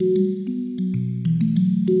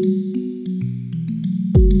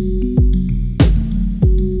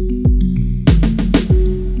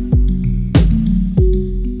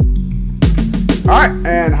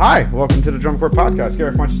And hi, welcome to the Drum Corps Podcast.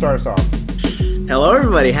 Gareth, why don't you start us off? Hello,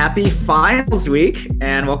 everybody. Happy Finals Week,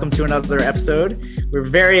 and welcome to another episode. We're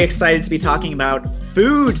very excited to be talking about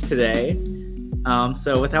food today.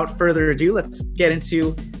 So without further ado, let's get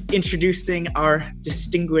into introducing our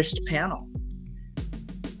distinguished panel.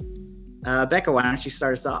 Becca, why don't you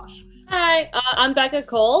start us off? Hi, I'm Becca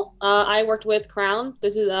Cole. I worked with Crown.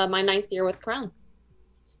 This is my 9th year with Crown.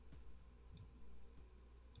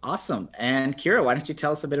 Awesome. And Kira, why don't you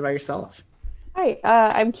tell us a bit about yourself? Hi,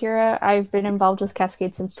 I'm Kira. I've been involved with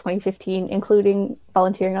Cascade since 2015, including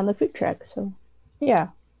volunteering on the food truck. So, yeah.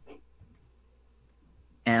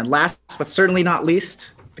 And last but certainly not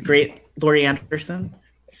least, the great Lori Anderson.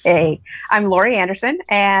 Hey, I'm Lori Anderson,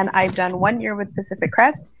 and I've done 1 year with Pacific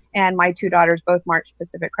Crest, and my two daughters both marched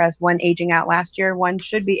Pacific Crest, one aging out last year, one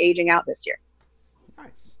should be aging out this year.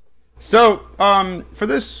 Nice. So, for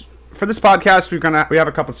this podcast, we have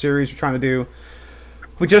a couple of series we're trying to do.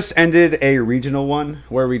 We just ended a regional one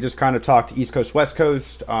where we just kind of talked East Coast, West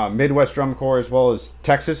Coast, Midwest Drum Corps, as well as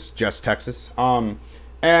Texas, just Texas. And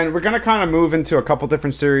we're going to kind of move into a couple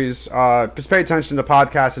different series. Just pay attention, the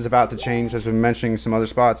podcast is about to change, as we've been mentioning some other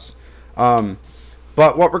spots. But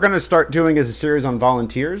what we're going to start doing is a series on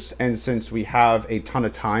volunteers. And since we have a ton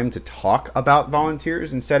of time to talk about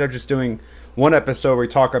volunteers, instead of just doing one episode where we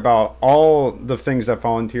talk about all the things that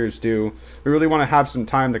volunteers do, we really want to have some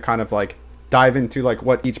time to kind of like dive into like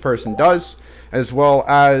what each person does, as well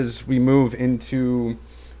as we move into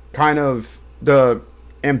kind of the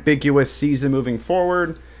ambiguous season moving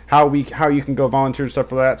forward, how you can go volunteer and stuff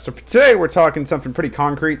for that. So for today, we're talking something pretty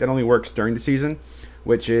concrete that only works during the season,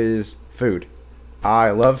 which is food.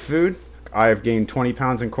 I love food. I have gained 20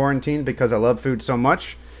 pounds in quarantine because I love food so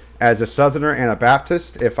much. As a Southerner and a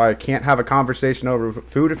Baptist, if I can't have a conversation over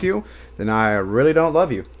food with you, then I really don't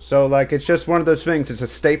love you. So, like, it's just one of those things. It's a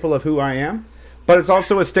staple of who I am. But it's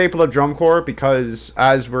also a staple of Drum Corps because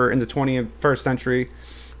as we're in the 21st century,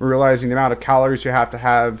 we're realizing the amount of calories you have to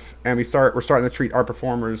have, and we're starting to treat our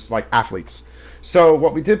performers like athletes. So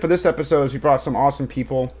what we did for this episode is we brought some awesome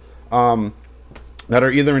people that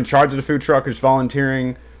are either in charge of the food truck, or just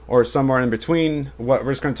volunteering, or somewhere in between. What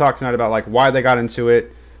we're just going to talk tonight about, like, why they got into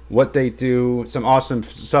it, what they do, some awesome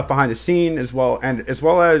stuff behind the scene as well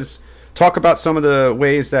as talk about some of the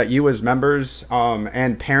ways that you as members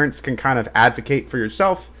and parents can kind of advocate for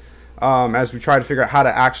yourself as we try to figure out how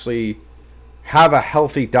to actually have a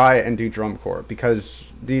healthy diet and do Drum Corps. Because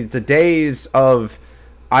the days of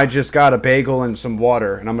I just got a bagel and some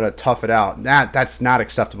water and I'm going to tough it out, that's not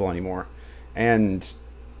acceptable anymore. And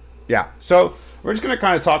yeah, so we're just going to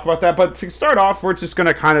kind of talk about that. But to start off, we're just going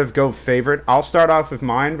to kind of go favorite. I'll start off with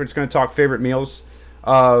mine. We're just going to talk favorite meals.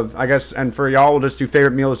 I guess, and for y'all, we'll just do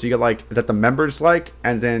favorite meals you get, like, that the members like.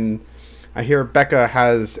 And then I hear Becca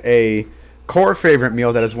has a core favorite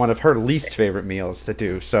meal that is one of her least favorite meals to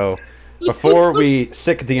do. So before we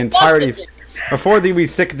sick the entirety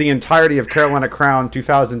of Carolina Crown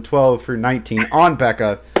 2012 through 19 on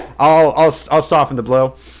Becca, I'll soften the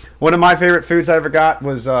blow. One of my favorite foods I ever got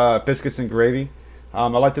was biscuits and gravy. I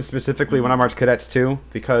liked it specifically when I marched cadets too,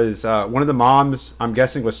 because one of the moms, I'm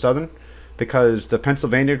guessing, was Southern, because the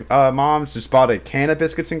Pennsylvania moms just bought a can of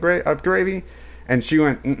biscuits and gravy, and she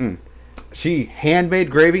went, She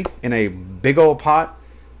handmade gravy in a big old pot,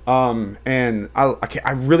 and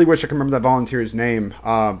I really wish I could remember that volunteer's name,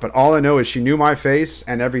 but all I know is she knew my face,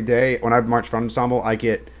 and every day when I march front ensemble, I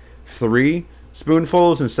get 3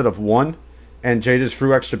 spoonfuls instead of 1. And Jay just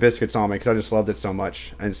threw extra biscuits on me because I just loved it so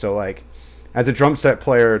much. And so, like, as a drum set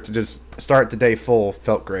player, to just start the day full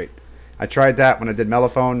felt great. I tried that when I did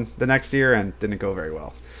Mellophone the next year and didn't go very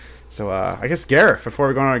well. So, I guess, Gareth, before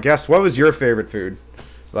we go on our guests, what was your favorite food?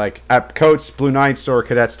 Like, at Coats, Blue Knights, or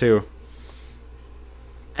Cadets too?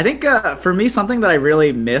 I think for me, something that I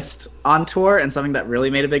really missed on tour and something that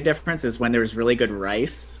really made a big difference is when there was really good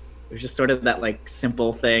rice. It was just sort of that, like,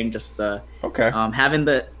 simple thing, just the having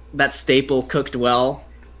that staple cooked well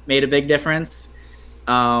made a big difference.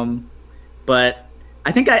 But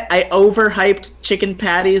I think I overhyped chicken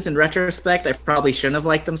patties in retrospect. I probably shouldn't have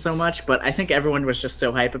liked them so much, but I think everyone was just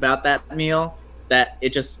so hype about that meal that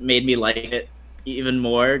it just made me like it even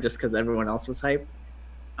more just because everyone else was hype.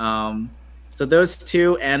 So those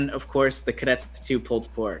two, and of course the Cadets 2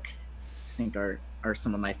 pulled pork, I think are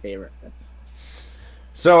some of my favorites.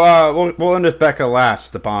 So we'll end with Becca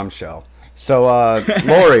last, the bombshell. So,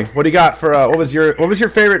 Lori, what do you got for what was your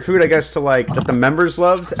favorite food, I guess, to like that the members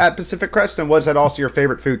loved at Pacific Crest, and was that also your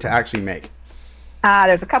favorite food to actually make?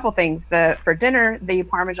 There's a couple things. For dinner, the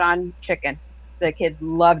Parmesan chicken. The kids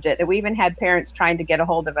loved it. We even had parents trying to get a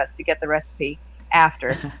hold of us to get the recipe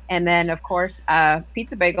after. And then, of course,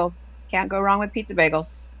 pizza bagels Can't go wrong with pizza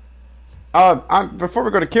bagels. Before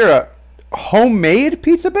we go to Kira, homemade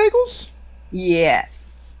pizza bagels?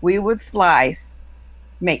 Yes. We would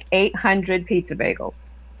make 800 pizza bagels.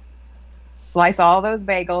 Slice all those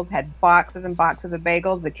bagels, had boxes and boxes of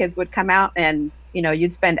bagels. The kids would come out and,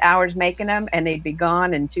 you'd spend hours making them and they'd be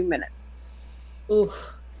gone in 2 minutes.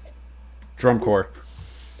 Oof. Drum corps.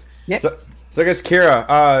 Yep. So I guess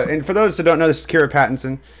Kira, and for those that don't know, this is Kira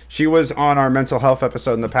Pattinson. She was on our mental health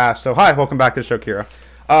episode in the past. So hi, welcome back to the show, Kira.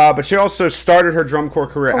 But she also started her drum corps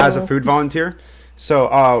career as a food volunteer.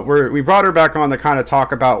 So we brought her back on to kind of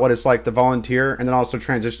talk about what it's like to volunteer and then also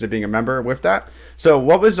transition to being a member with that. So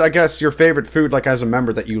what was, I guess, your favorite food like as a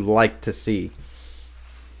member that you liked to see?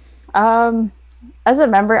 As a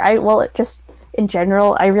member, just in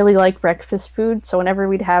general, I really like breakfast food. So whenever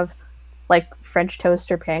we'd have like French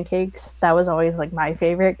toast or pancakes, that was always like my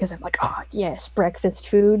favorite because I'm like, oh yes, breakfast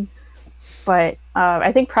food. But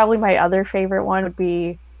I think probably my other favorite one would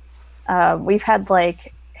be we've had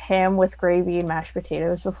like ham with gravy and mashed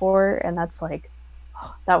potatoes before, and that's like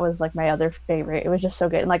that was like my other favorite. It was just so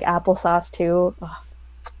good, and like applesauce too.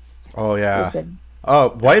 Oh yeah, it was good. Oh,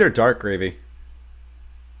 white or dark gravy?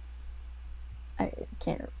 I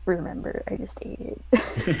can't remember. I just ate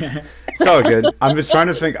it. It's all good. I'm just trying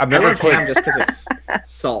to think. I've never put ham just because it's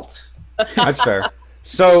salt. That's fair.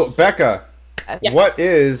 So Becca, Yes. what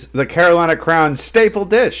is the Carolina Crown staple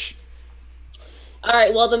dish? All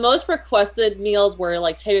right. Well, the most requested meals were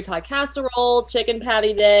like tater tot casserole, chicken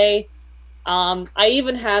patty day. I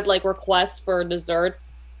even had like requests for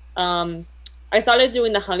desserts. I started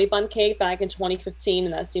doing the honey bun cake back in 2015,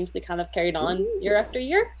 and that seems to be kind of carried on year after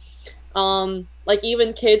year. Like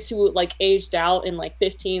even kids who like aged out in like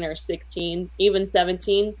 15 or 16, even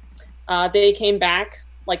 17, they came back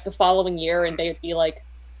like the following year and they'd be like,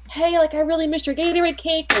 hey, like I really missed your Gatorade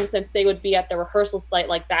cake. And since they would be at the rehearsal site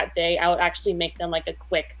like that day, I would actually make them like a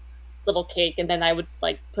quick little cake and then I would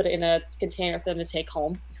like put it in a container for them to take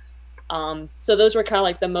home. So those were kind of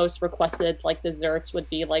like the most requested like desserts would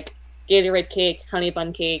be like Gatorade cake, honey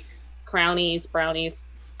bun cake, crownies, brownies.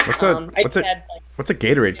 What's a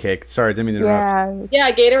Gatorade cake? Sorry, I didn't mean to interrupt.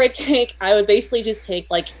 Yeah, Gatorade cake. I would basically just take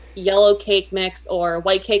like yellow cake mix or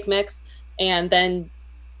white cake mix and then,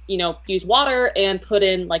 use water and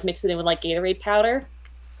mix it in with like Gatorade powder.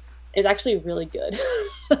 It's actually really good.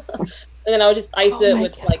 And then I would just ice it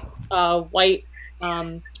with like white,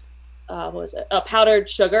 what was it? Powdered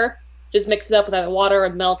sugar. Just mix it up with either water or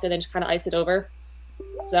milk and then just kind of ice it over.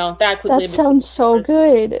 So that sounds so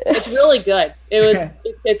good. It's really good.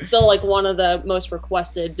 It's still like one of the most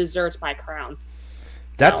requested desserts by Crown.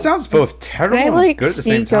 That sounds both terrible and good at the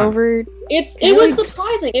same time. It was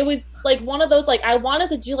surprising. It was like one of those like I wanted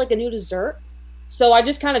to do like a new dessert, so I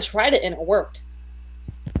just kind of tried it and it worked.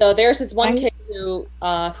 So there's this one kid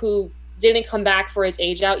who didn't come back for his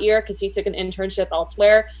age out year because he took an internship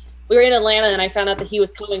elsewhere. We were in Atlanta and I found out that he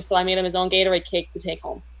was coming, so I made him his own Gatorade cake to take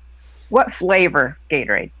home. What flavor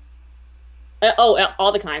Gatorade?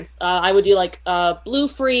 All the kinds. I would do like blue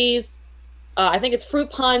freeze. I think it's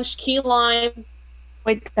fruit punch, key lime.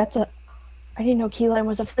 Wait, I didn't know key lime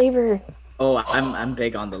was a flavor. Oh, I'm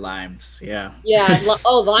big on the limes. Yeah. Yeah.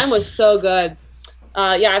 Lime was so good.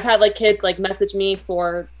 I've had like kids like message me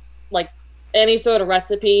for like any sort of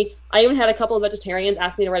recipe. I even had a couple of vegetarians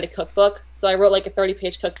ask me to write a cookbook, so I wrote like a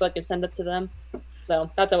 30-page cookbook and sent it to them. So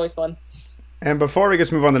that's always fun. And before we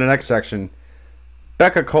just move on to the next section,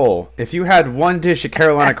 Becca Cole, if you had one dish at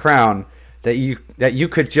Carolina Crown that you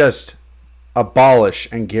could just abolish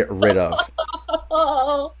and get rid of,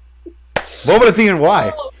 what would it be and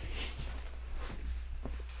why?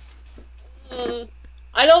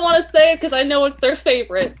 I don't want to say it because I know it's their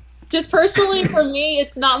favorite. Just personally, for me,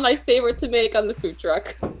 it's not my favorite to make on the food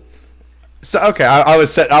truck. So okay, I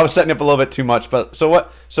was setting up a little bit too much, but so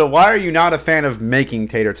why are you not a fan of making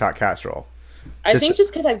tater tot casserole? I think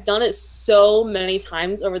just because I've done it so many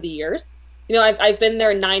times over the years. I've been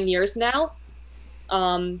there 9 years now.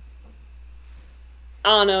 I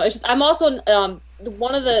don't know. It's just I'm also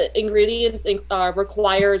one of the ingredients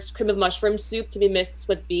requires cream of mushroom soup to be mixed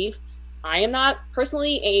with beef. I am not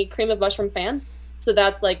personally a cream of mushroom fan, so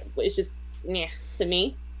that's like it's just to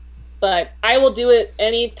me. But I will do it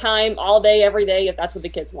anytime, all day, every day if that's what the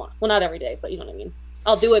kids want. Well, not every day, but you know what I mean.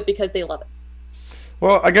 I'll do it because they love it.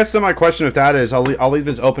 Well, I guess then my question with that is I'll leave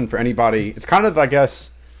this open for anybody. It's kind of, I guess,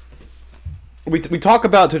 we talk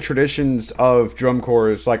about the traditions of drum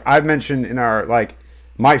corps. Like I've mentioned in our, like,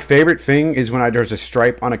 my favorite thing is when there's a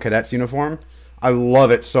stripe on a cadet's uniform. I love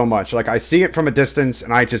it so much. Like I see it from a distance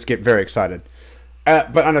and I just get very excited.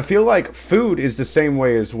 And I feel like food is the same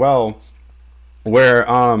way as well, where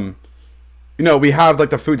we have like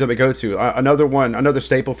the food that we go to. Another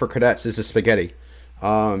staple for cadets is the spaghetti.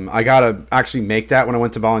 I gotta actually make that when I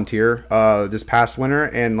went to volunteer this past winter,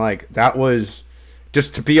 and like that was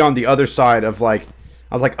just to be on the other side of like,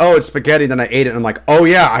 I was like, oh, it's spaghetti. Then I ate it, and I'm like, oh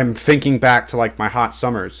yeah, I'm thinking back to like my hot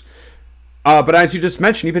summers. But as you just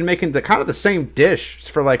mentioned, you've been making the kind of the same dish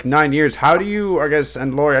for like 9 years. How do you, I guess,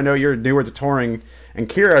 and Lori, I know you're newer to touring, and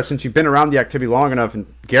Kira, since you've been around the activity long enough, and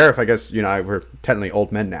Gareth, I guess, we're technically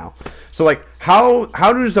old men now. So like, how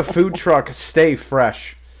does the food truck stay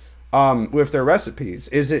fresh with their recipes?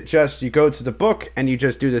 Is it just you go to the book and you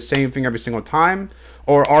just do the same thing every single time?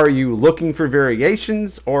 Or are you looking for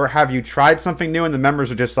variations? Or have you tried something new and the members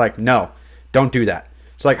are just like, no, don't do that?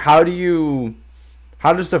 So like, how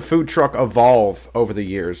does the food truck evolve over the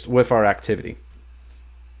years with our activity?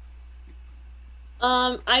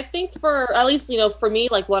 I think for at least, for me,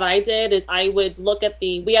 like what I did is I would look at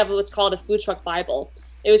we have what's called a food truck Bible.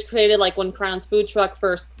 It was created like when Crown's food truck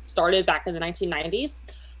first started back in the 1990s.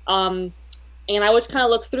 And I would kind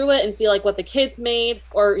of look through it and see like what the kids made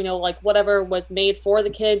or, like whatever was made for the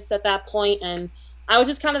kids at that point. And I would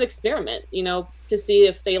just kind of experiment, to see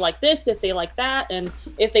if they like this, if they like that. And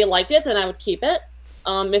if they liked it, then I would keep it.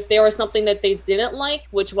 If there was something that they didn't like,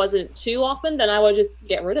 which wasn't too often, then I would just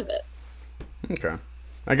get rid of it. Okay.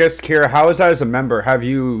 I guess, Kira, how is that as a member?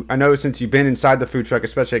 I know since you've been inside the food truck,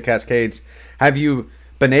 especially at Cascades, have you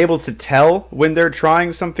been able to tell when they're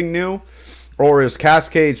trying something new? Or is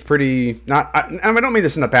Cascades pretty, I don't mean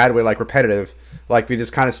this in a bad way, like repetitive, like we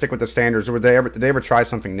just kind of stick with the standards, or did they ever try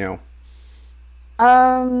something new?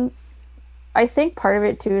 I think part of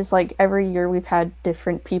it too is like every year we've had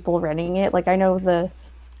different people running it. Like I know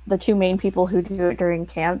the two main people who do it during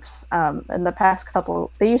camps, in the past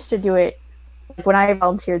couple, they used to do it when I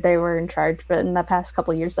volunteered, they were in charge, but in the past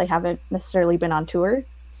couple of years, they haven't necessarily been on tour.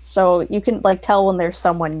 So you can like tell when there's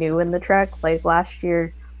someone new in the truck. Like last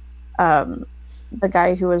year, the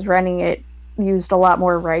guy who was running it used a lot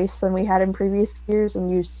more rice than we had in previous years and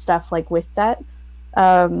used stuff like with that.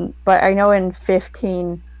 But I know in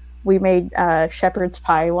 2015, we made shepherd's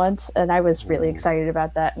pie once, and I was really excited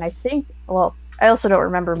about that. And I think, I also don't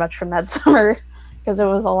remember much from that summer because it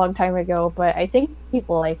was a long time ago, but I think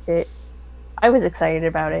people liked it. I was excited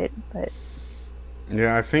about it, but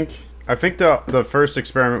yeah, I think the first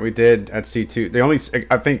experiment we did at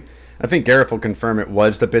C2, I think Gareth will confirm it,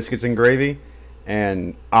 was the biscuits and gravy,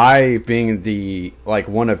 and I being the like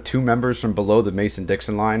one of two members from below the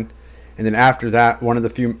Mason-Dixon line, and then after that, one of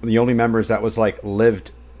the only members that was like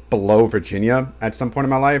lived below Virginia at some point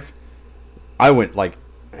in my life, I went like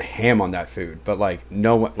ham on that food, but like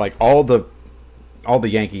no one, like all the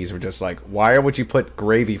Yankees were just like, why would you put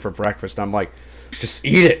gravy for breakfast? I'm like, just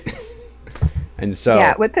eat it. And so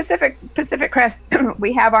yeah, with Pacific Crest,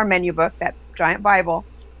 we have our menu book, that giant Bible,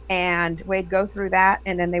 and we'd go through that,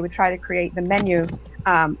 and then they would try to create the menu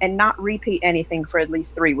and not repeat anything for at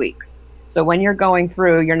least 3 weeks. So when you're going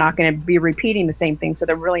through, you're not going to be repeating the same thing, so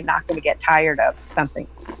they're really not going to get tired of something.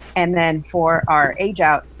 And then for our age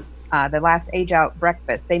outs, the last age out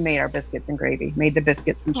breakfast, they made our biscuits and gravy, made the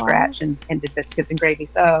biscuits from scratch and did biscuits and gravy.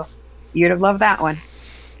 So you'd have loved that one.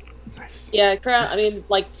 Nice. Yeah,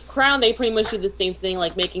 Crown, they pretty much do the same thing,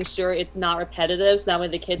 like making sure it's not repetitive, so that way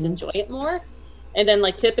the kids enjoy it more. And then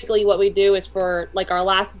like typically what we do is for like our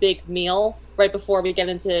last big meal, right before we get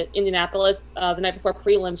into Indianapolis, the night before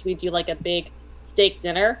prelims, we do like a big steak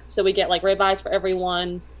dinner. So we get like ribeyes for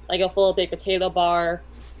everyone, like a full baked potato bar.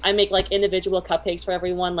 I make like individual cupcakes for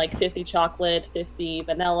everyone, like 50 chocolate, 50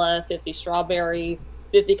 vanilla, 50 strawberry,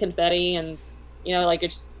 50 confetti, and like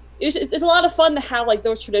it's a lot of fun to have like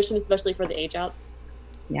those traditions, especially for the age outs.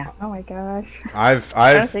 Yeah. oh my gosh.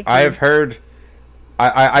 I've heard.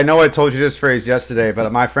 I know I told you this phrase yesterday,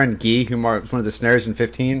 but my friend Guy, who marched one of the snares in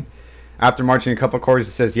 15, after marching a couple of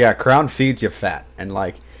choruses, says, "Yeah, Crown feeds you fat," and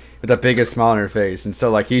like with the biggest smile on her face, and so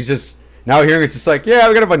like he's just now hearing it's just like, yeah,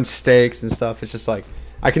 we got a bunch of steaks and stuff. It's just like,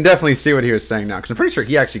 I can definitely see what he was saying now, because I'm pretty sure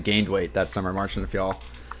he actually gained weight that summer marching with y'all.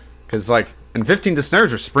 Because, like, in 15, the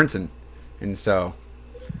snares were sprinting. And so,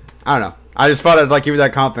 I don't know. I just thought I'd, like, give you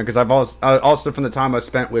that compliment, because I've also, from the time I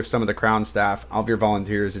spent with some of the Crown staff, all of your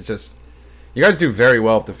volunteers, it's just, you guys do very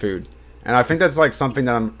well with the food. And I think that's, like, something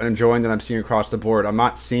that I'm enjoying, that I'm seeing across the board. I'm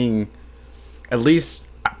not seeing, at least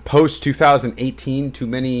post-2018, too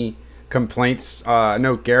many complaints. I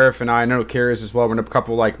know Gareth and I know Kira's as well. We're in a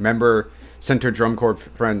couple, like, member Center Drum Corps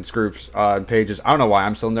friends groups and pages. I don't know why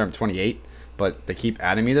I'm still in there. I'm 28, but they keep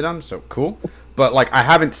adding me to them, so cool. But like, I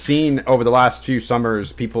haven't seen over the last few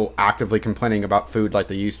summers people actively complaining about food like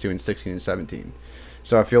they used to in 16 and 17.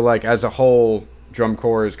 So I feel like as a whole, Drum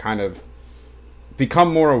Corps is kind of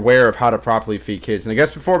become more aware of how to properly feed kids. And I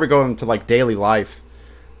guess before we go into like daily life,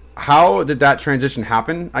 how did that transition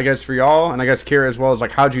happen, I guess, for y'all? And I guess Kira as well, is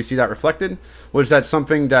like, how did you see that reflected? Was that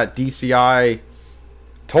something that DCI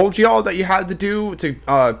told y'all that you had to do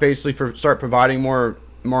to basically start providing more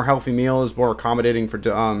healthy meals, more accommodating for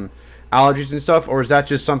allergies and stuff? Or is that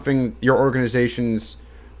just something your organizations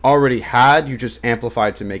already had, you just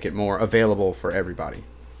amplified to make it more available for everybody?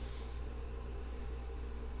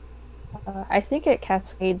 I think at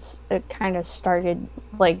Cascades, it kind of started,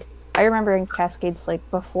 like, I remember in Cascades, like,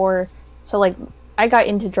 before, so, like, I got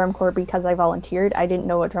into drum corps because I volunteered. I didn't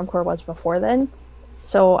know what drum corps was before then.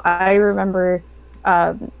 So I remember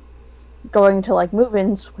going to, like,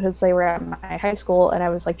 move-ins because they were at my high school, and I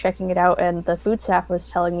was, like, checking it out, and the food staff was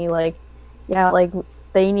telling me, like, yeah, like,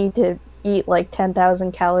 they need to eat, like,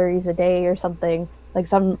 10,000 calories a day or something, like,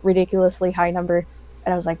 some ridiculously high number.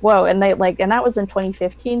 And I was like, whoa. And they, like, and that was in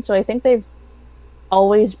 2015, so I think they've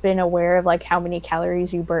always been aware of, like, how many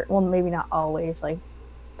calories you burn. Well, maybe not always, like,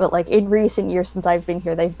 but, like, in recent years since I've been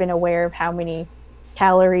here, they've been aware of how many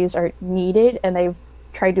calories are needed, and they've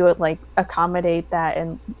tried to, like, accommodate that,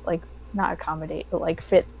 and, like, not accommodate, but, like,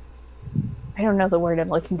 fit. I don't know the word I'm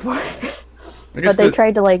looking for. But they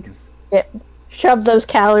tried to, like, shove those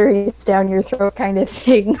calories down your throat kind of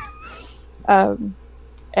thing.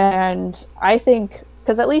 And I think,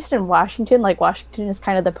 because at least in Washington, like, Washington is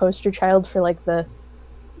kind of the poster child for, like, the,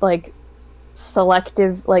 like,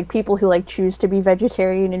 selective, like, people who, like, choose to be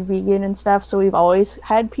vegetarian and vegan and stuff. So we've always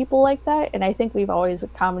had people like that, and I think we've always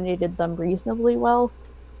accommodated them reasonably well.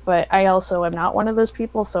 But I also am not one of those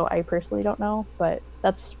people, so I personally don't know, but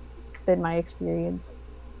that's been my experience.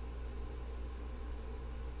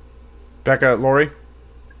 Becca, Lori?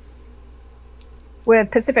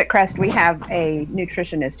 With Pacific Crest, we have a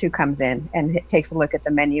nutritionist who comes in and takes a look at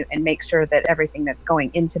the menu and makes sure that everything that's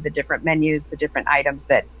going into the different menus, the different items,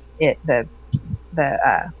 that the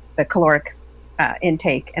caloric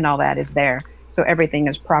intake and all that is there. So everything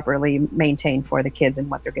is properly maintained for the kids and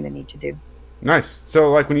what they're going to need to do. Nice.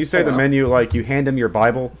 So, like, when you say the menu, like, you hand him your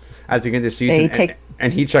Bible at the beginning of the season,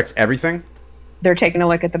 and he checks everything? They're taking a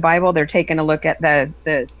look at the Bible. They're taking a look at the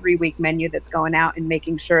 3-week menu that's going out and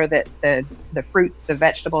making sure that the fruits, the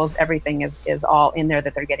vegetables, everything is all in there,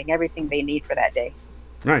 that they're getting everything they need for that day.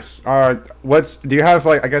 Nice. Do you have,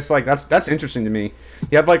 like, I guess, like, that's interesting to me. Do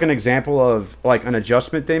you have, like, an example of, like, an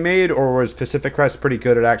adjustment they made, or was Pacific Crest pretty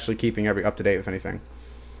good at actually keeping up to date with anything?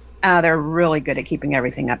 They're really good at keeping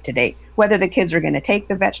everything up to date. Whether the kids are going to take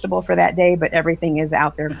the vegetable for that day, but everything is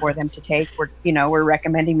out there for them to take. We're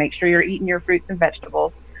recommending make sure you're eating your fruits and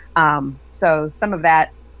vegetables. So some of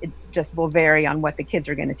that, it just will vary on what the kids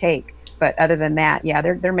are going to take. But other than that, yeah,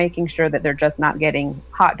 they're making sure that they're just not getting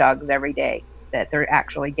hot dogs every day, that they're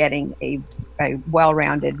actually getting a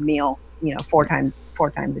well-rounded meal, 4 times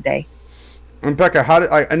a day. And Becca,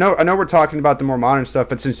 I know we're talking about the more modern stuff,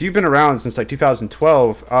 but since you've been around since like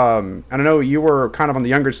 2012, and I know you were kind of on the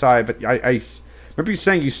younger side, but I remember you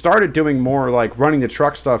saying you started doing more like running the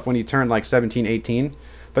truck stuff when you turned like 17, 18.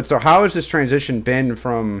 But so how has this transition been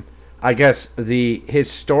from, I guess, the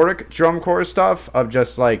historic drum corps stuff of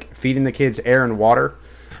just like feeding the kids air and water?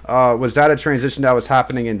 Was that a transition that was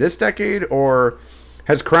happening in this decade, or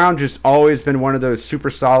has Crown just always been one of those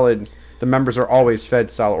super solid, the members are always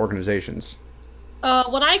fed style organizations?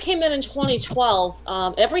 When I came in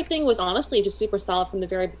 2012, everything was honestly just super solid from the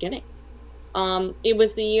very beginning. It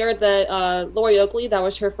was the year that Lori Oakley, that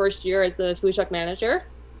was her first year as the food truck manager.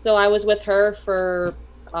 So I was with her for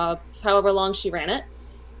however long she ran it.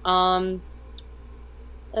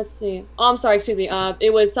 Let's see. Oh, I'm sorry, excuse me.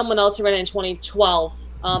 It was someone else who ran it in 2012.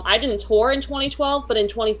 I didn't tour in 2012, but in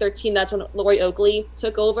 2013, that's when Lori Oakley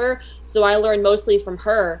took over. So I learned mostly from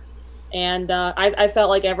her. And I felt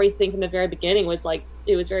like everything from the very beginning was like,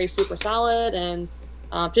 it was very super solid. And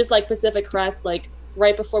just like Pacific Crest, like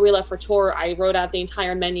right before we left for tour, I wrote out the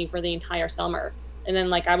entire menu for the entire summer. And then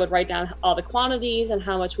like I would write down all the quantities and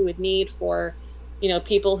how much we would need for,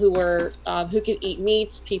 people who were, who could eat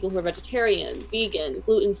meat, people who are vegetarian, vegan,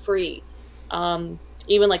 gluten-free,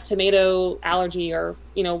 even like tomato allergy or,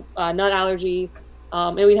 nut allergy.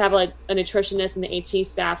 And we'd have like a nutritionist and the AT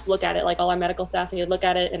staff look at it, like all our medical staff, they'd look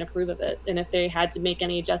at it and approve of it. And if they had to make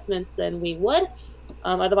any adjustments, then we would.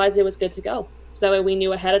 Otherwise, it was good to go. So that way we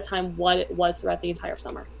knew ahead of time what it was throughout the entire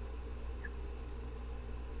summer.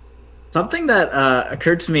 Something that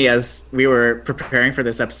occurred to me as we were preparing for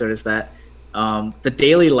this episode is that the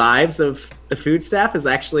daily lives of the food staff is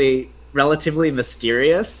actually relatively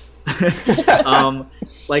mysterious.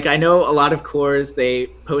 Like I know a lot of corps, they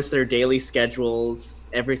post their daily schedules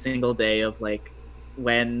every single day of like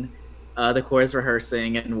when the corps is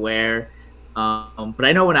rehearsing and where. But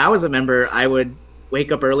I know when I was a member, I would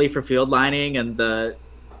wake up early for field lining, and the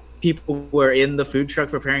people were in the food truck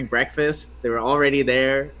preparing breakfast. They were already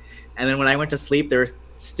there. And then when I went to sleep, there were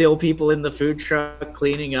still people in the food truck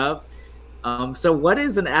cleaning up. So what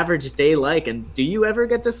is an average day like? And do you ever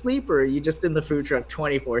get to sleep, or are you just in the food truck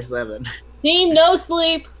 24/7? Team no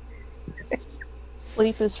sleep.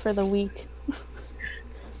 Sleep is for the weak.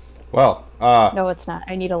 Well, No, it's not.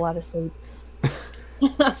 I need a lot of sleep.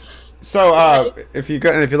 so if you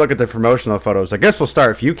look at the promotional photos, I guess we'll start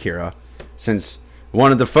with you, Kira, since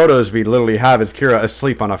one of the photos we literally have is Kira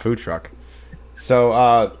asleep on a food truck.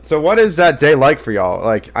 So what is that day like for y'all?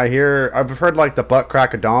 Like, I've heard like the butt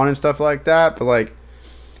crack of dawn and stuff like that, but like,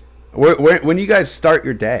 when you guys start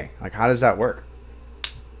your day, like, how does that work?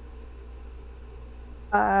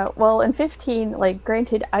 Well, in 15, like,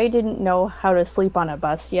 granted, I didn't know how to sleep on a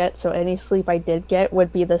bus yet, so any sleep I did get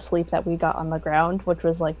would be the sleep that we got on the ground, which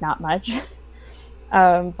was, like, not much.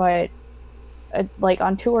 But, like,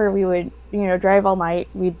 on tour, we would, drive all night.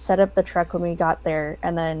 We'd set up the truck when we got there,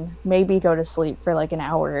 and then maybe go to sleep for, like, an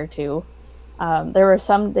hour or two. There were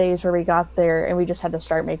some days where we got there, and we just had to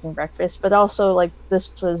start making breakfast, but also, like,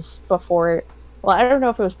 this was before... Well, I don't know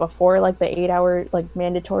if it was before, like, the 8-hour, like,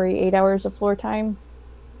 mandatory 8 hours of floor time,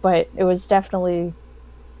 but it was definitely,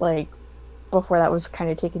 like, before that was kind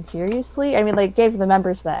of taken seriously. I mean, like, gave the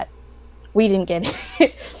members that. We didn't get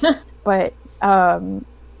it. But, and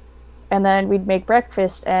then we'd make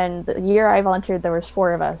breakfast, and the year I volunteered, there was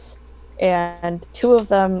 4 of us. And 2 of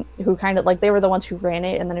them who kind of, like, they were the ones who ran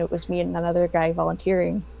it, and then it was me and another guy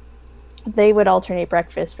volunteering. They would alternate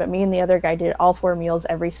breakfast, but me and the other guy did all 4 meals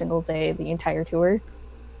every single day, the entire tour.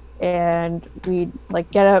 And we'd, like,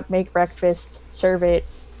 get up, make breakfast, serve it.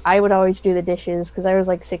 I would always do the dishes because I was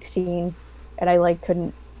like 16 and I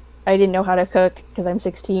didn't know how to cook because I'm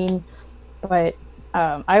 16, but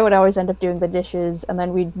I would always end up doing the dishes, and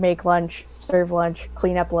then we'd make lunch, serve lunch,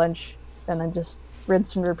 clean up lunch, and then just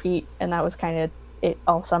rinse and repeat. And that was kind of it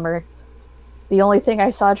all summer. The only thing I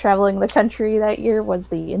saw traveling the country that year was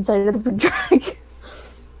the inside of the food truck.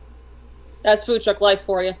 That's food truck life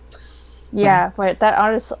for you. Yeah, but that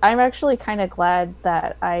honestly, I'm actually kind of glad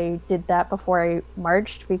that I did that before I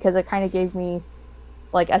marched, because it kind of gave me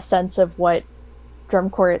like a sense of what drum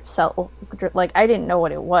corps itself, like, I didn't know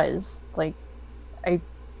what it was. Like,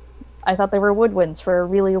 I thought they were woodwinds for a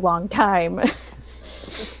really long time.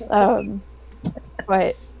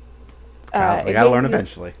 But We gotta learn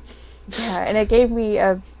eventually. Yeah, and it gave me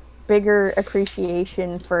a bigger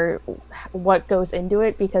appreciation for what goes into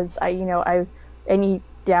it, because any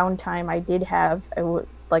downtime I did have,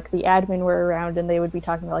 like, the admin were around and they would be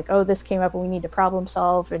talking about, like, oh, this came up and we need to problem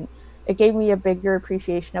solve, and it gave me a bigger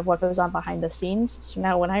appreciation of what goes on behind the scenes. So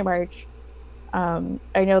now when I march, I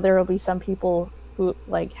know there will be some people who,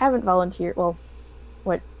 like, haven't volunteered. Well,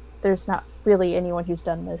 there's not really anyone who's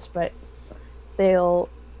done this, but they'll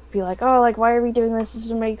be like, oh, like, why are we doing this? This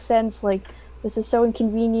doesn't make sense. Like, this is so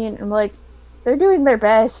inconvenient. I'm like, they're doing their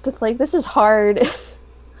best. Like, this is hard.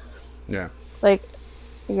 Yeah. Like,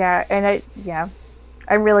 yeah, and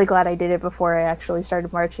I'm really glad I did it before I actually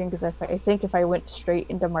started marching, because I think if I went straight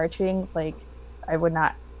into marching, like, I would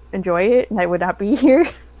not enjoy it and I would not be here.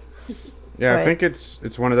 Yeah, I think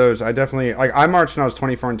it's one of those. I definitely, like, I marched when I was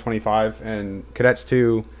 24 and 25, and Cadets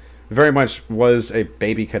 2 very much was a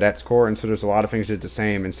baby Cadets Corps, and so there's a lot of things that did the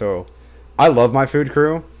same. And so I love my food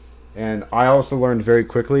crew, and I also learned very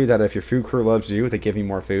quickly that if your food crew loves you, they give you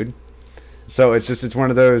more food. So it's one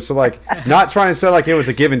of those. So, like, not trying to say like it was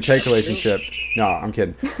a give and take relationship. No, I'm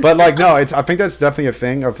kidding. But, like, no, I think that's definitely a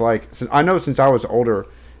thing of, like, I know since I was older,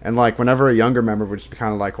 and, like, whenever a younger member would just be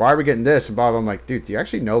kind of like, why are we getting this? And blah, blah, I'm like, dude, do you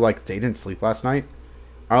actually know, like, they didn't sleep last night?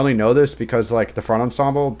 I only know this because, like, the front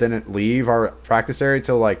ensemble didn't leave our practice area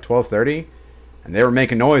till, like, 12:30, and they were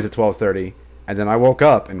making noise at 12:30, and then I woke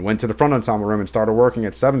up and went to the front ensemble room and started working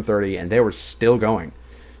at 7:30, and they were still going.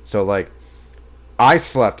 So, like, I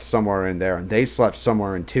slept somewhere in there, and they slept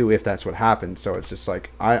somewhere in too, if that's what happened. So it's just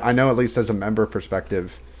like, I know, at least as a member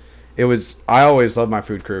perspective, I always love my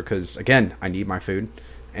food crew because, again, I need my food.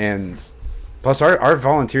 And plus, our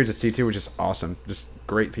volunteers at C2 were just awesome. Just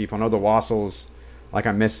great people. I know the Wassels, like,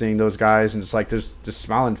 I'm missing those guys, and just, like, there's just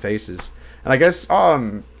smiling faces. And I guess,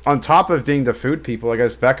 on top of being the food people, I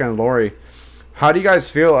guess, Becca and Lori, how do you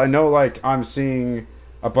guys feel? I know, like, I'm seeing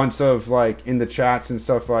a bunch of, like, in the chats and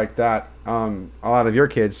stuff like that, a lot of your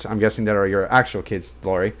kids, I'm guessing, that are your actual kids,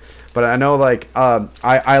 Lori. But I know, like,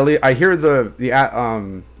 I hear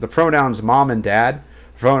the pronouns mom and dad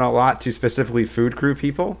thrown a lot to specifically food crew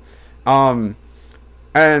people. And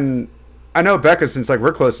I know Becca, since, like,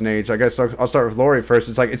 we're close in age, I guess I'll start with Lori first.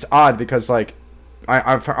 It's like, it's odd because, like,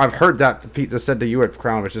 I've heard that Pete said to you at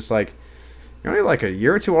Crown was just like you're only like a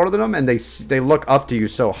year or two older than them, and they look up to you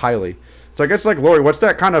so highly. So I guess like Lori, what's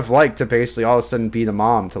that kind of like to basically all of a sudden be the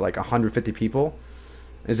mom to like 150 people?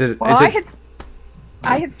 Is it? Well, is it...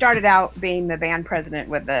 I had started out being the band president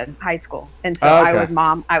with the high school, and so Okay. I was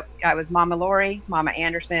mom. I was Mama Lori, Mama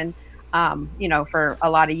Anderson, for a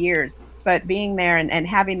lot of years. But being there and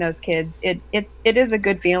having those kids, it is a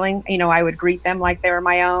good feeling. I would greet them like they were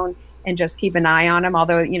my own and just keep an eye on them.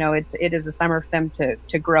 Although it is a summer for them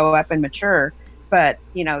to grow up and mature. But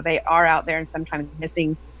they are out there and sometimes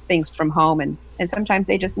missing things from home, and sometimes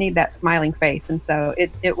they just need that smiling face. And so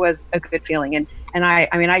it was a good feeling. And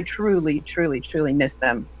I truly miss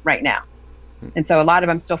them right now. And so a lot of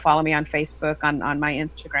them still follow me on Facebook, on my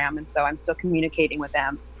Instagram. And so I'm still communicating with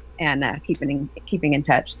them and keeping in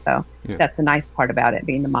touch. So that's the nice part about it,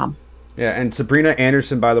 being the mom. Yeah, and Sabrina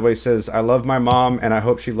Anderson, by the way, says, I love my mom and I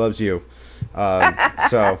hope she loves you. And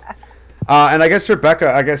I guess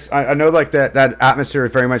Rebecca, I know like that atmosphere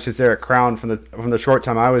very much is there at Crown from the short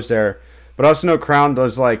time I was there. But I also know Crown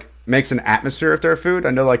does like makes an atmosphere of their food.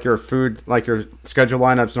 I know like your food, like your schedule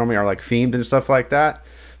lineups normally are like themed and stuff like that.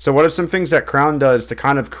 So what are some things that Crown does to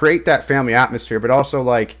kind of create that family atmosphere, but also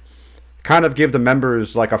like kind of give the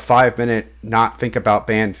members like a 5-minute not think about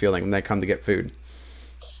band feeling when they come to get food?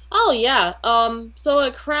 Oh yeah. So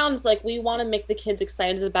at Crown's, like, we want to make the kids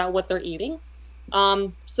excited about what they're eating.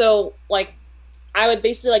 So like I would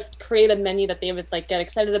basically like create a menu that they would like get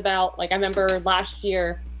excited about. Like I remember last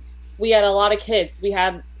year we had a lot of kids. We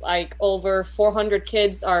had like over 400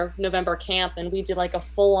 kids our November camp, and we did like a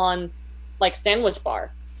full-on like sandwich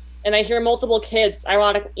bar. And I hear multiple kids,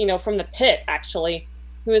 ironic, from the pit actually,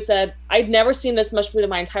 who had said, I'd never seen this much food in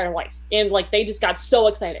my entire life. And like they just got so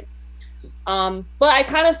excited. But I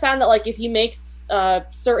kind of found that like if you make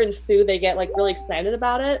certain food, they get like really excited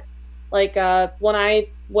about it. Like when I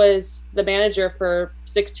was the manager for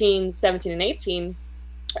 16, 17, and 18,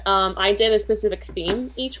 I did a specific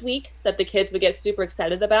theme each week that the kids would get super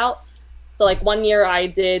excited about. So like one year I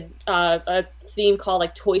did a theme called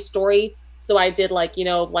like Toy Story. So I did like,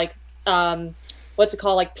 what's it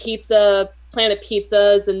called? Like pizza, Planet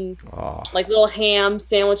Pizzas, and like little ham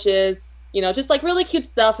sandwiches, just like really cute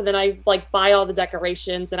stuff. And then I like buy all the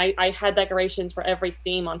decorations, and I had decorations for every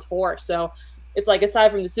theme on tour. So it's like,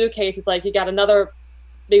 aside from the suitcase, it's like you got another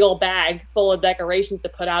big old bag full of decorations to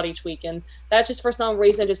put out each week. And that's just for some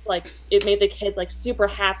reason, just like it made the kids like super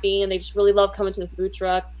happy, and they just really love coming to the food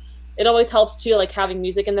truck. It always helps too, like having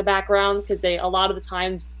music in the background, because a lot of the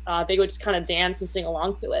times they would just kind of dance and sing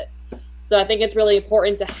along to it. So I think it's really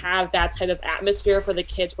important to have that type of atmosphere for the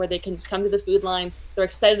kids where they can just come to the food line. They're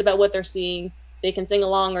excited about what they're seeing. They can sing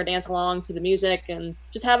along or dance along to the music and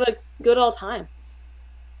just have a good old time.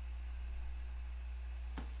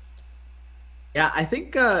 Yeah, I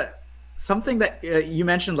think something that you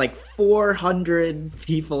mentioned, like 400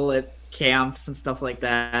 people at camps and stuff like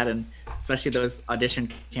that, and especially those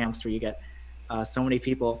audition camps where you get so many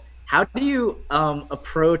people. How do you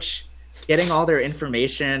approach getting all their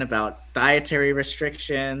information about dietary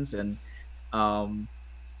restrictions? And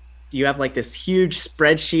do you have like this huge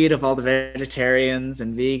spreadsheet of all the vegetarians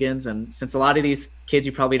and vegans? And since a lot of these kids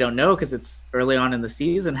you probably don't know because it's early on in the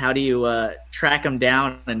season, how do you track them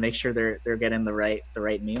down and make sure they're getting the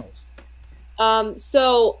right meals?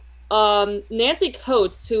 So Nancy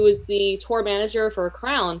Coates, who is the tour manager for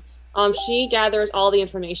Crown, she gathers all the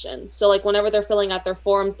information. So like whenever they're filling out their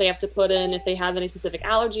forms, they have to put in if they have any specific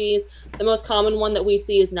allergies. The most common one that we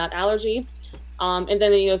see is nut allergy. And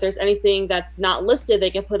then, if there's anything that's not listed, they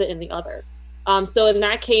can put it in the other. So in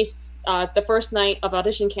that case, the first night of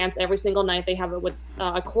audition camps, every single night they have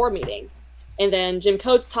a core meeting. And then Jim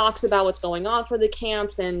Coates talks about what's going on for the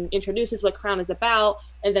camps and introduces what Crown is about.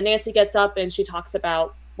 And then Nancy gets up and she talks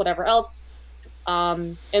about whatever else.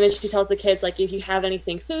 And then she tells the kids, like, if you have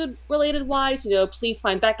anything food related wise, please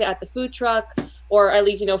find Becca at the food truck, or at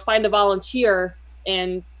least, find a volunteer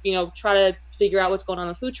and, try to figure out what's going on in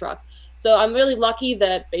the food truck. So I'm really lucky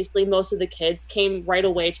that basically most of the kids came right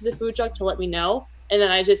away to the food truck to let me know. And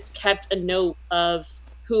then I just kept a note of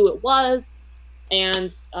who it was.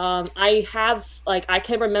 And I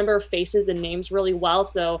can remember faces and names really well.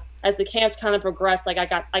 So as the camps kind of progressed, like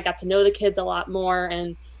I got to know the kids a lot more,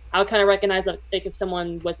 and I would kind of recognize that like if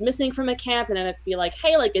someone was missing from a camp, and then it'd be like,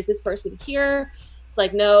 hey, like, is this person here? It's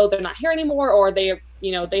like, no, they're not here anymore. Or they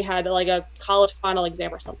had like a college final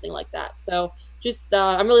exam or something like that. So just,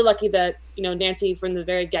 I'm really lucky that, Nancy from the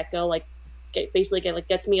very get-go, like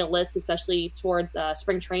gets me a list, especially towards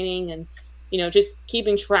spring training, and, just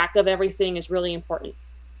keeping track of everything is really important.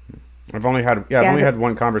 I've only had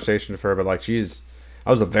one conversation with her, but like she's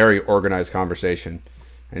was a very organized conversation,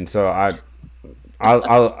 and so I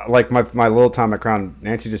like my little time at Crown.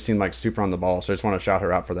 Nancy just seemed like super on the ball, so I just want to shout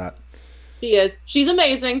her out for that. She is. She's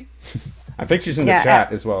amazing. I think she's in the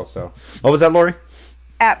chat as well. So, what was that, Lori?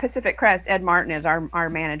 At Pacific Crest, Ed Martin is our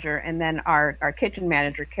manager, and then our kitchen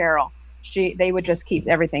manager, Carol. They would just keep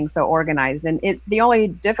everything so organized. And the only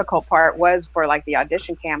difficult part was for like the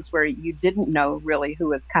audition camps where you didn't know really who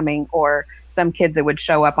was coming, or some kids that would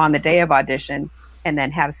show up on the day of audition and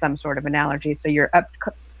then have some sort of an allergy. So you're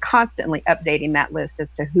constantly updating that list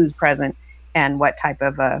as to who's present and what type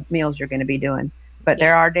of meals you're going to be doing. But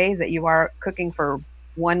there are days that you are cooking for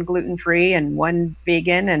one gluten-free and one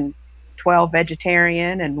vegan and 12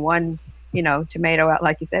 vegetarian and one, tomato,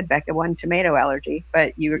 like you said, Becca, one tomato allergy.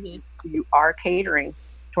 But you are catering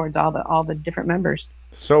towards all the different members.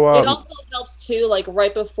 So it also helps too, like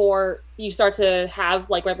right before you start to have,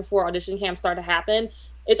 like right before audition camps start to happen,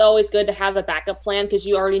 it's always good to have a backup plan because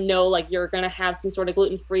you already know like you're going to have some sort of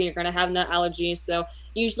gluten-free, you're going to have nut allergies. So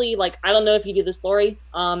usually, like, I don't know if you do this, Lori,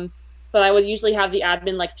 but I would usually have the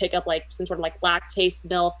admin like pick up like some sort of like lactase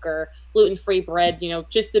milk or gluten-free bread,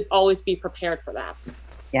 just to always be prepared for that.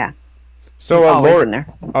 Yeah. So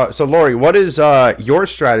Lori, what is your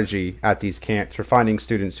strategy at these camps for finding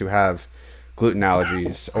students who have gluten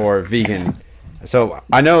allergies or vegan? So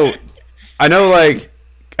I know like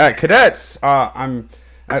at cadets,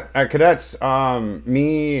 at cadets, I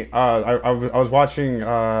was watching,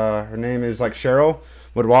 her name is like Cheryl,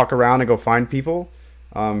 would walk around and go find people.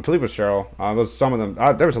 I believe it was Cheryl. It was some of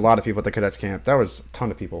them. There was a lot of people at the cadets camp. That was a ton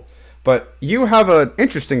of people. But you have an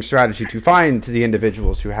interesting strategy to find the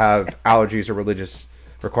individuals who have allergies or religious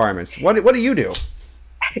requirements. What do you do?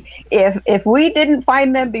 If we didn't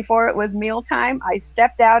find them before it was mealtime, I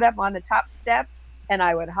stepped out up on the top step and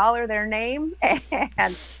I would holler their name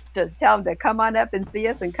and just tell them to come on up and see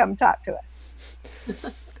us and come talk to us.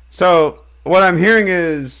 So what I'm hearing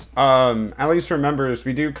is, at least for members,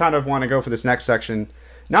 we do kind of want to go for this next section.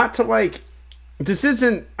 Not to like, this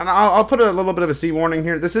isn't, and I'll put a little bit of a C warning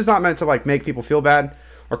here. This is not meant to like make people feel bad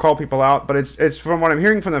or call people out, but it's from what I'm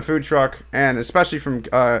hearing from the food truck and especially from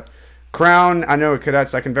Crown. I know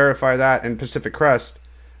cadets, I can verify that, and Pacific Crest.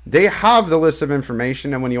 They have the list of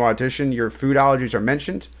information, and when you audition, your food allergies are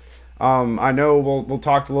mentioned. I know we'll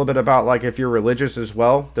talk a little bit about like if you're religious as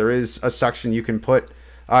well. There is a section you can put.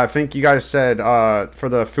 I think you guys said for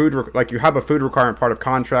the food, like you have a food requirement part of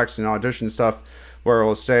contracts and audition stuff, where it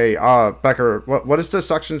will say, Becca, what is the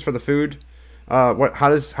sections for the food?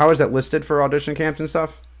 How is that listed for audition camps and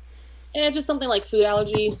stuff? Yeah, just something like food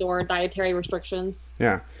allergies or dietary restrictions.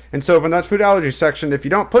 Yeah, and so in that food allergy section, if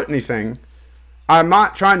you don't put anything, I'm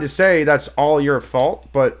not trying to say that's all your fault,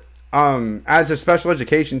 but as a special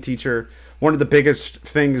education teacher, one of the biggest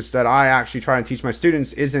things that I actually try and teach my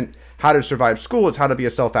students isn't how to survive school, it's how to be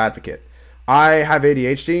a self-advocate. I have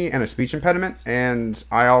ADHD and a speech impediment, and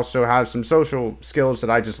I also have some social skills that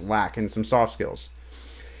I just lack and some soft skills.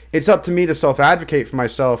 It's up to me to self-advocate for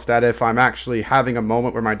myself that if I'm actually having a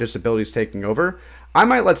moment where my disability is taking over, I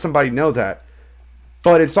might let somebody know that.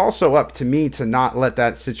 But it's also up to me to not let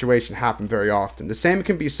that situation happen very often. The same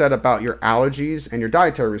can be said about your allergies and your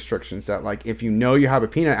dietary restrictions, that like if you know you have a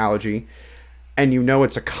peanut allergy and you know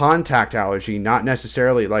it's a contact allergy, not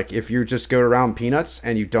necessarily like if you just go around peanuts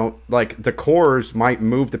and you don't, like the cores might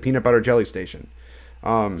move the peanut butter jelly station.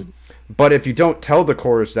 But if you don't tell the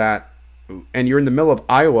cores that, and you're in the middle of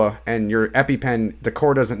Iowa and your EpiPen, the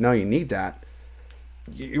core doesn't know you need that,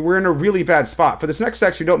 we're in a really bad spot. For this next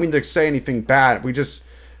section, you don't mean to say anything bad.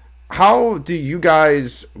 How do you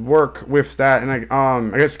guys work with that? And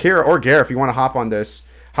I guess Kira or Gare, if you want to hop on this,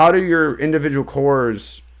 how do your individual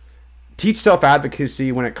cores teach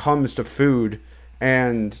self-advocacy when it comes to food?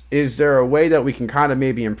 And is there a way that we can kind of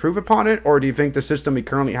maybe improve upon it? Or do you think the system we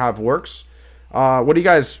currently have works? What do you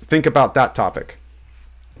guys think about that topic?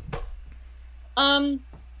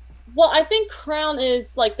 Well, I think Crown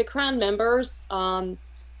is like the Crown members,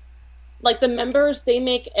 like the members, they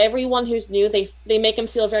make everyone who's new, they make them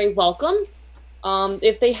feel very welcome.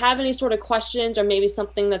 If they have any sort of questions or maybe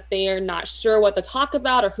something that they are not sure what to talk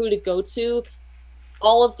about or who to go to,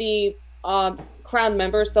 all of the Crown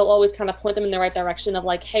members, they'll always kind of point them in the right direction of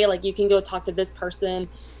like, hey, like you can go talk to this person,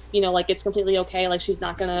 like it's completely okay. Like she's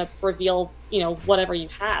not going to reveal, whatever you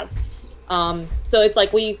have. So it's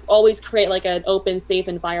like we always create like an open, safe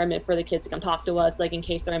environment for the kids to come talk to us, like in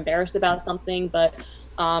case they're embarrassed about something. But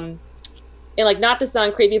and like not to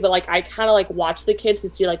sound creepy, but like I kind of like watch the kids to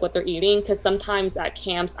see like what they're eating, because sometimes at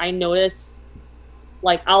camps I notice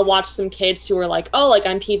like I'll watch some kids who are like, oh, like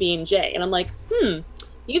I'm PB&J, and I'm like,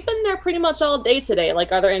 you've been there pretty much all day today.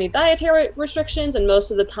 Like, are there any dietary restrictions? And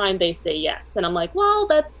most of the time they say yes. And I'm like, well,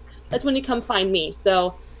 that's when you come find me.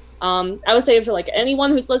 So I would say to like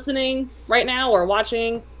anyone who's listening right now or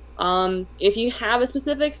watching, if you have a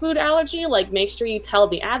specific food allergy, like make sure you tell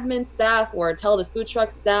the admin staff or tell the food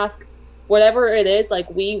truck staff, whatever it is, like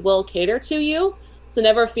we will cater to you. So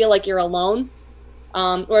never feel like you're alone.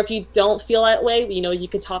 Or if you don't feel that way, you know, you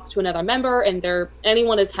could talk to another member and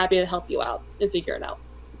anyone is happy to help you out and figure it out.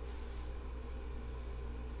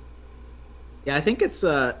 Yeah, I think it's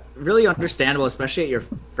really understandable, especially at your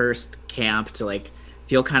first camp, to like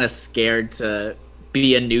feel kind of scared to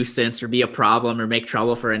be a nuisance or be a problem or make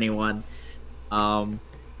trouble for anyone. But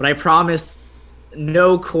I promise,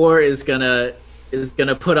 no core is gonna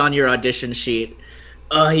put on your audition sheet,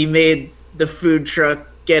 "Oh, he made the food truck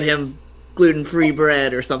get him gluten-free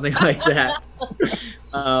bread," or something like that. They're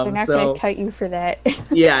not going to cut you for that.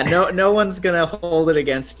 Yeah, no one's gonna hold it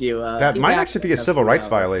against you. That might actually be a civil rights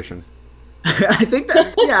violation. I think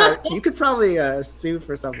that, yeah, you could probably sue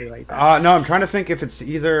for something like that. No, I'm trying to think if it's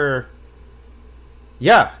either.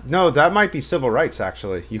 Yeah, no, that might be civil rights.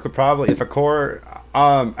 Actually, you could probably, if a core,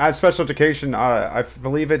 as special education, I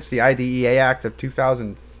believe it's the IDEA Act of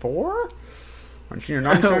 2004.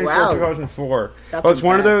 1994, Wow. 2004. That's Well, it's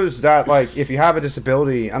one of intense. those that, like, if you have a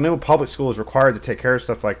disability, I know public school is required to take care of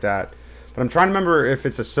stuff like that. But I'm trying to remember if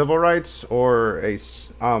it's a civil rights or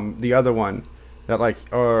the other one that, like,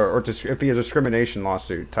 or it'd be a discrimination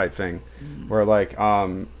lawsuit type thing, where like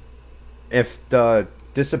if the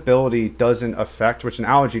disability doesn't affect, which an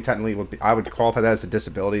allergy technically would be, I would qualify that as a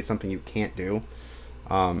disability. It's something you can't do.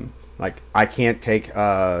 Like I can't take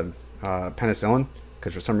penicillin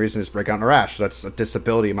because for some reason it's break out in a rash. So that's a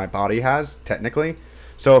disability my body has technically.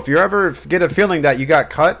 So if you ever get a feeling that you got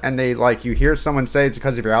cut and they like you hear someone say it's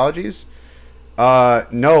because of your allergies,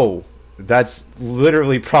 no, that's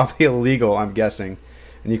literally probably illegal, I'm guessing.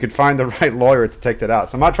 And you could find the right lawyer to take that out.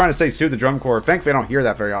 So I'm not trying to say sue the drum corps. Thankfully, I don't hear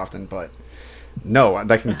that very often, but no,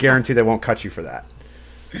 I can guarantee they won't cut you for that.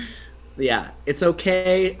 Yeah, it's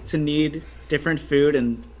okay to need different food,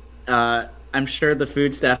 and I'm sure the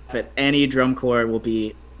food staff at any drum corps will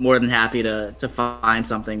be more than happy to find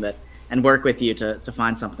something that and work with you to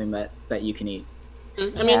find something that you can eat.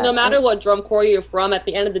 I mean, no matter what drum corps you're from, at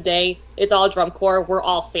the end of the day, it's all drum corps. We're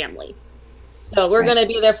all family. So we're going to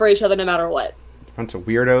be there for each other no matter what. A bunch of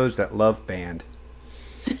weirdos that love band.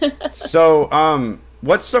 So,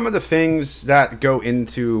 what's some of the things that go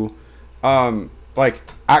into, like,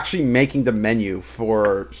 actually making the menu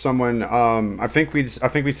for someone? I think we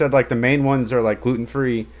said, like, the main ones are, like,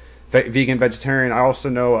 gluten-free, vegan, vegetarian. I also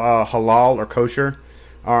know halal or kosher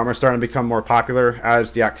are starting to become more popular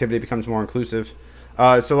as the activity becomes more inclusive.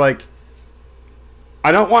 So like,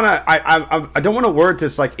 I don't want to word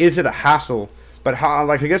this like, is it a hassle? But how,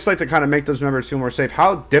 like, I guess like to kind of make those members feel more safe.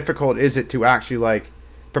 How difficult is it to actually like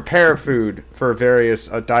prepare food for various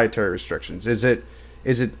dietary restrictions? Is it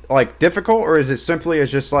like difficult, or is it simply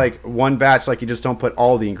as just like one batch, like you just don't put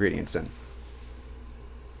all the ingredients in?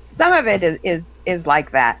 Some of it is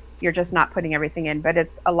like that. You're just not putting everything in, but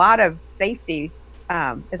it's a lot of safety.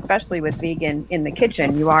 Especially with vegan in the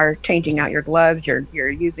kitchen, you are changing out your gloves, you're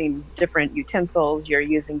using different utensils, you're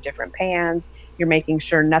using different pans, you're making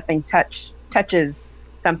sure nothing touches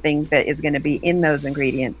something that is going to be in those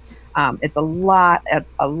ingredients. It's a lot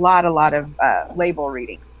of label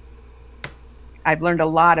reading. I've learned a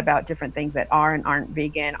lot about different things that are and aren't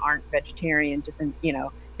vegan, aren't vegetarian, different,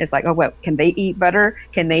 it's like, oh, well, can they eat butter?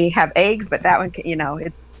 Can they have eggs? But that one,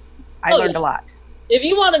 I learned a lot. If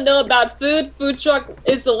you want to know about food truck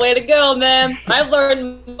is the way to go, man. I've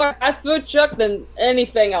learned more about food truck than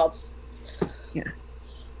anything else.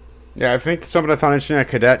 Yeah, I think something I found interesting at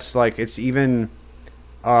cadets, like it's even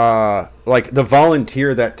like the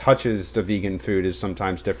volunteer that touches the vegan food is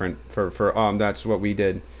sometimes different for that's what we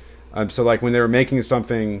did. So like when they were making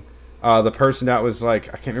something, the person that was like,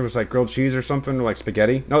 I can't remember, it was like grilled cheese or something, or like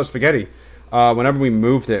spaghetti. No, spaghetti. Whenever we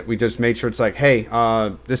moved it, we just made sure it's like, hey,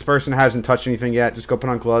 this person hasn't touched anything yet. Just go put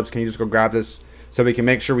on gloves. Can you just go grab this? So we can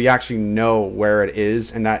make sure we actually know where it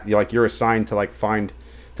is, and that you're assigned to like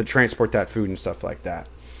to transport that food and stuff like that.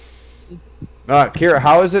 Kira,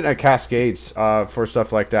 how is it at Cascades for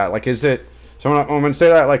stuff like that? Like, is it? So when I say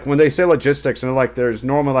that, like when they say logistics, and they're like, there's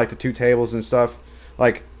normally like the 2 tables and stuff.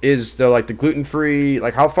 Like, is there like the gluten free?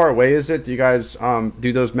 Like, how far away is it? Do you guys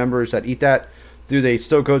do those members that eat that? Do they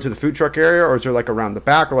still go to the food truck area, or is there like around the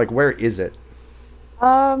back, or like where is it?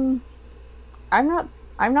 I'm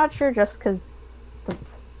not sure, just because that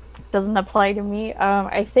doesn't apply to me.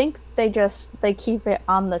 I think they keep it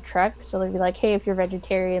on the truck, so they'd be like, hey, if you're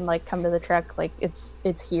vegetarian, like come to the truck, like it's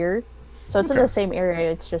here. So it's in Okay. the same area.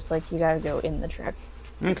 It's just like you gotta go in the truck.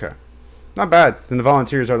 Okay. Not bad. Then the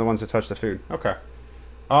volunteers are the ones that touch the food. Okay.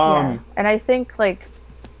 Yeah. And I think like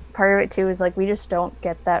part of it too is like we just don't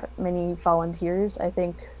get that many volunteers. I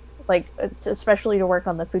think like especially to work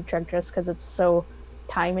on the food truck just because it's so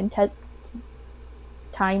time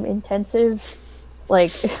intensive.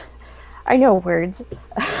 Like I know words.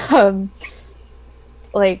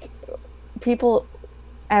 Like people,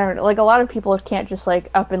 I don't know, like a lot of people can't just like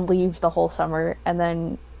up and leave the whole summer, and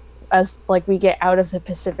then as like we get out of the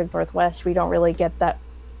Pacific Northwest, we don't really get that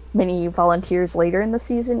many volunteers later in the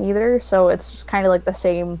season either. So it's just kind of like the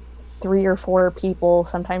same 3 or 4 people,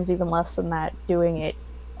 sometimes even less than that, doing it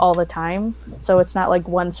all the time. So it's not like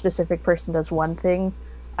one specific person does one thing.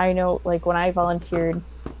 I know like when I volunteered,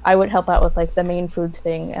 I would help out with like the main food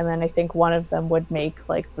thing, and then I think one of them would make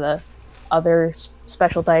like the other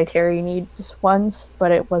special dietary needs ones,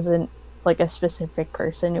 but it wasn't like a specific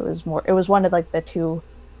person. It was one of like the 2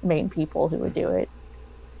 main people who would do it.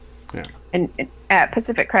 Yeah. And at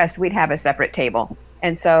Pacific Crest, we'd have a separate table.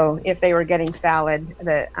 And so if they were getting salad,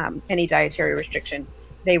 any dietary restriction,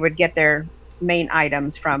 they would get their main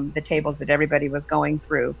items from the tables that everybody was going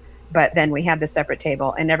through. But then we had the separate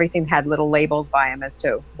table, and everything had little labels by them as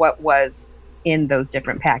to what was in those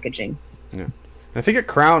different packaging. Yeah. I think at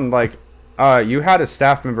Crown, like, you had a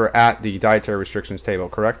staff member at the dietary restrictions table,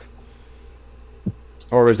 correct?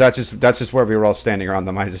 Or was that's just where we were all standing around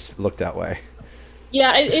them? I just looked that way.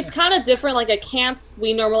 Yeah, it's kind of different. Like at camps,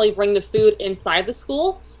 we normally bring the food inside the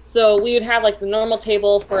school. So we would have like the normal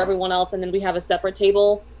table for everyone else, and then we have a separate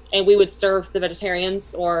table, and we would serve the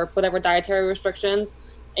vegetarians or whatever dietary restrictions.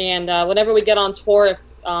 And whenever we get on tour, if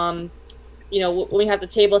when we have the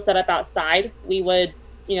table set up outside, we would,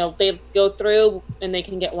 they go through and they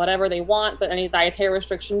can get whatever they want, but any dietary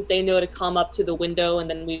restrictions, they know to come up to the window, and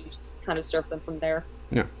then we just kind of serve them from there.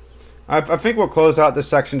 Yeah. I think we'll close out this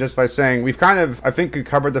section just by saying I think we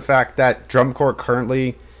covered the fact that Drum Corps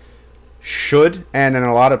currently should, and in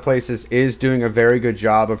a lot of places is doing a very good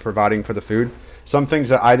job of providing for the food. Some things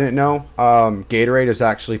that I didn't know, Gatorade is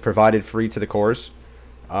actually provided free to the corps.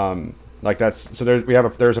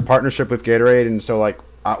 There's a partnership with Gatorade, and so like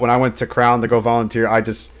when I went to Crown to go volunteer,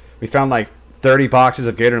 we found like 30 boxes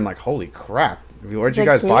of Gatorade. I'm like, holy crap! Where'd you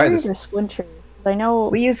guys buy this? Or Squincher? I know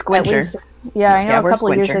We use Squincher. I know a we're couple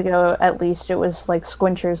of years Squincher. ago, at least, it was like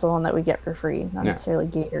Squincher's the one that we get for free, not necessarily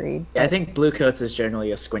Gatorade. Yeah, I think Blue Coats is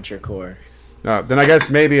generally a Squincher core. Then I guess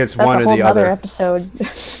maybe it's That's one a or whole the other other. episode.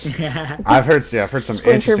 I've heard some Squincher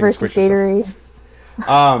interesting versus Squincher stuff.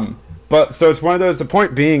 Gatorade. But so it's one of those. The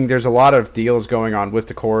point being, there's a lot of deals going on with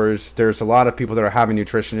the corps. There's a lot of people that are having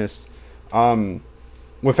nutritionists.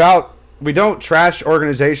 We don't trash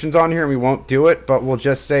organizations on here, and we won't do it. But we'll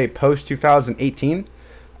just say post 2018,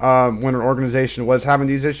 when an organization was having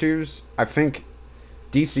these issues, I think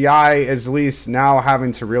DCI is at least now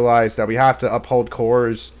having to realize that we have to uphold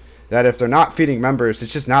corps. That if they're not feeding members,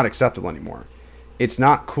 it's just not acceptable anymore. It's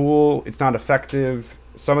not cool. It's not effective.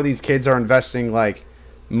 Some of these kids are investing like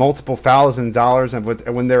multiple $1,000s,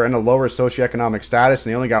 and when they're in a lower socioeconomic status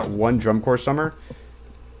and they only got one Drum Corps summer,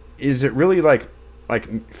 is it really like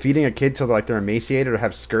feeding a kid till like they're emaciated or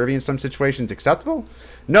have scurvy in some situations acceptable?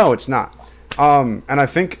 No, it's not. And I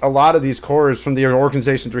think a lot of these corps from the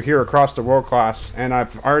organizations we're here across the world class, and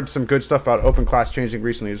I've heard some good stuff about open class changing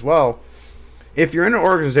recently as well. If you're in an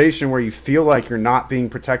organization where you feel like you're not being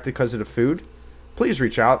protected because of the food, please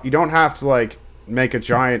reach out. You don't have to like make a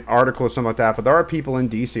giant article or something like that, but there are people in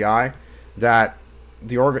DCI that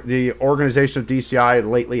the organization of DCI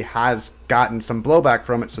lately has gotten some blowback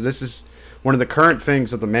from it. So this is one of the current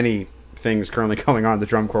things of the many things currently going on in the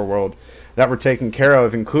Drum Corps world that we're taking care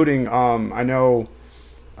of, including I know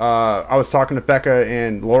I was talking to Becca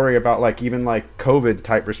and Lori about like even like COVID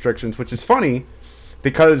type restrictions, which is funny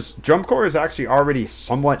because Drum Corps is actually already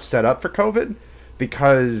somewhat set up for COVID.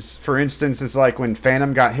 Because, for instance, it's like when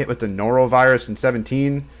Phantom got hit with the norovirus in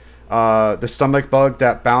 17, the stomach bug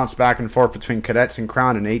that bounced back and forth between cadets and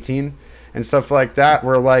Crown in 18, and stuff like that.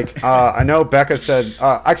 Where, like, I know Becca said,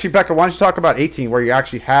 actually, Becca, why don't you talk about 18, where you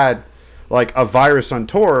actually had, like, a virus on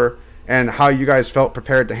tour, and how you guys felt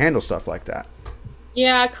prepared to handle stuff like that?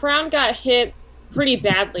 Yeah, Crown got hit pretty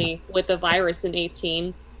badly with the virus in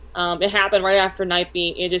 18. It happened right after Night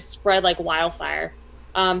Beat. It just spread like wildfire.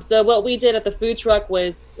 So what we did at the food truck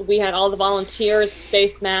was we had all the volunteers,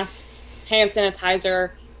 face masks, hand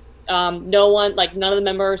sanitizer. No one, like none of the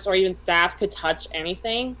members or even staff could touch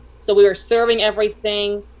anything. So we were serving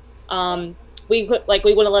everything. We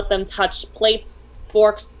wouldn't let them touch plates,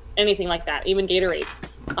 forks, anything like that, even Gatorade.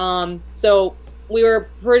 So we were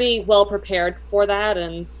pretty well prepared for that.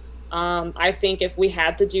 And I think if we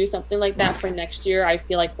had to do something like that for next year, I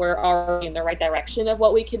feel like we're already in the right direction of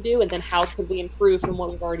what we could do, and then how could we improve from what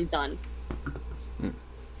we've already done.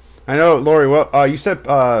 I know, Lori. Well, you said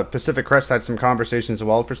Pacific Crest had some conversations as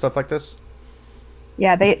well for stuff like this.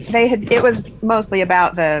 Yeah, they had. It was mostly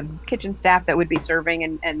about the kitchen staff that would be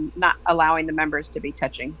serving and not allowing the members to be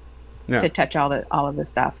touching, to touch all of the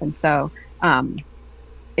stuff, and so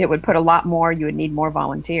it would put a lot more. You would need more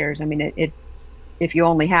volunteers. I mean, if you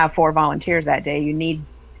only have 4 volunteers that day, you need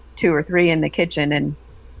 2 or 3 in the kitchen, and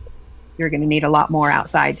you're going to need a lot more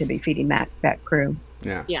outside to be feeding that crew.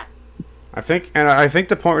 Yeah. Yeah. I think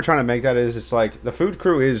the point we're trying to make that is it's like the food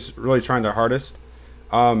crew is really trying their hardest.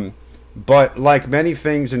 But like many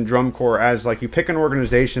things in drum corps, as like you pick an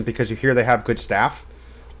organization because you hear they have good staff,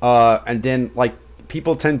 and then like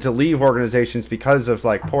people tend to leave organizations because of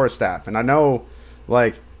like poor staff. And I know,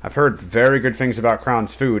 like, I've heard very good things about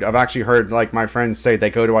Crown's food. I've actually heard like my friends say they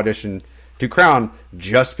go to audition to Crown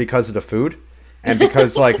just because of the food, and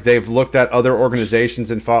because like they've looked at other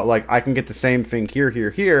organizations and thought like I can get the same thing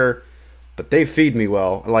here, but they feed me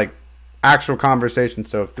well. Like actual conversation.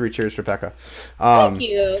 So 3 cheers for Becca. Thank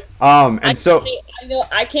you. And I know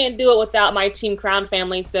I can't do it without my Team Crown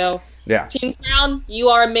family. So yeah, Team Crown, you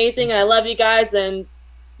are amazing, and I love you guys, and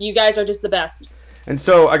you guys are just the best. And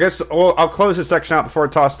so I guess I'll close this section out before I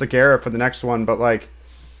toss to Garrett for the next one. But like,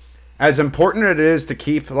 as important it is to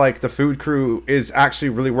keep like the food crew is actually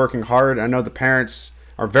really working hard. I know the parents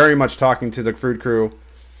are very much talking to the food crew.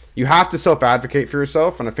 You have to self-advocate for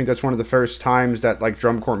yourself, and I think that's one of the first times that like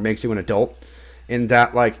drum corps makes you an adult. In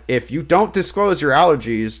that, like, if you don't disclose your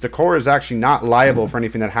allergies, the corps is actually not liable for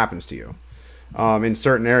anything that happens to you. In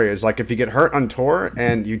certain areas, like if you get hurt on tour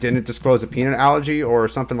and you didn't disclose a peanut allergy or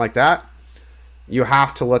something like that, you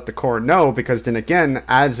have to let the corps know, because then again,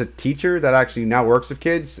 as a teacher that actually now works with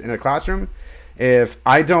kids in a classroom, if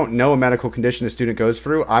I don't know a medical condition a student goes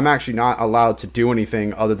through, I'm actually not allowed to do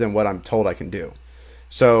anything other than what I'm told I can do.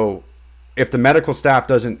 So if the medical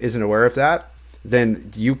staff isn't aware of that,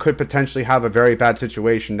 then you could potentially have a very bad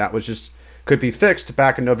situation that could be fixed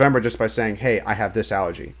back in November just by saying, hey, I have this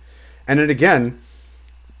allergy. And then again,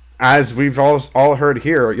 as we've all heard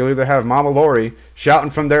here, you'll either have Mama Lori shouting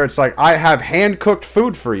from there, it's like, I have hand-cooked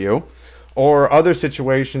food for you, or other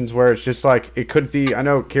situations where it's just like, it could be, I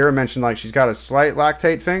know Kira mentioned like she's got a slight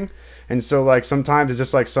lactate thing, and so like sometimes it's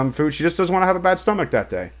just like some food, she just doesn't want to have a bad stomach that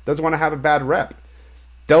day, doesn't want to have a bad rep.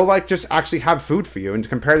 They'll like just actually have food for you, and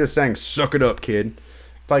compare to saying, suck it up, kid.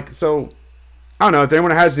 Like, so, I don't know, if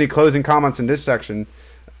anyone has any closing comments in this section,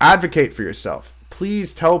 advocate for yourself.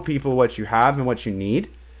 Please tell people what you have and what you need,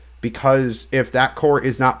 because if that corps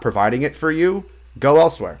is not providing it for you, go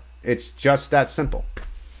elsewhere. It's just that simple.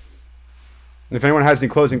 If anyone has any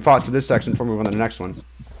closing thoughts to this section before we move on to the next one.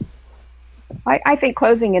 I think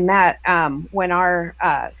closing in that, when our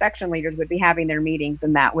section leaders would be having their meetings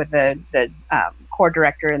and that with the corps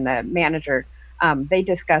director and the manager, they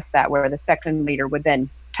discussed that, where the section leader would then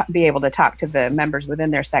be able to talk to the members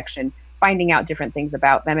within their section, finding out different things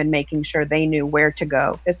about them and making sure they knew where to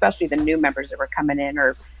go, especially the new members that were coming in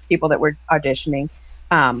or people that were auditioning,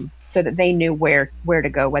 so that they knew where to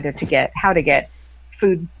go, how to get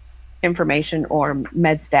food information or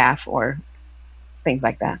med staff or things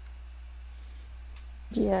like that.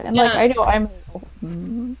 Yeah, and like I know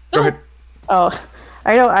I'm. Go ahead. Oh,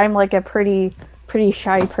 I know I'm like a pretty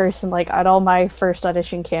shy person. Like at all my first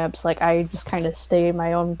audition camps, like I just kind of stay in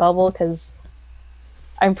my own bubble because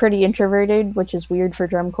I'm pretty introverted, which is weird for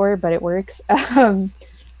drum corps, but it works.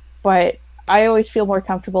 But I always feel more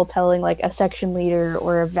comfortable telling like a section leader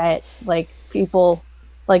or a vet, like people,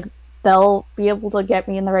 like they'll be able to get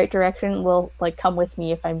me in the right direction. Will like come with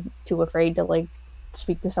me if I'm too afraid to like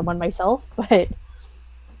speak to someone myself. But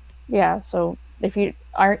yeah, so if you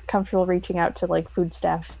aren't comfortable reaching out to like food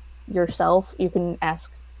staff yourself, you can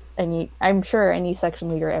ask I'm sure any section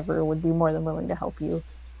leader ever would be more than willing to help you.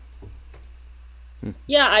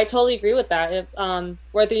 Yeah, I totally agree with that. If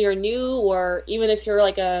whether you're new or even if you're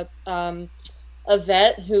like a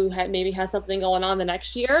vet who maybe has something going on the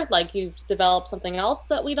next year, like you've developed something else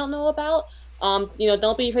that we don't know about,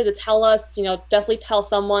 don't be afraid to tell us. Definitely tell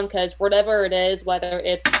someone, because whatever it is, whether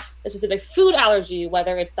it's a specific food allergy,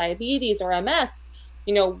 whether it's diabetes or MS,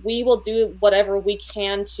 we will do whatever we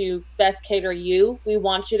can to best cater you. We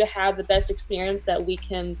want you to have the best experience that we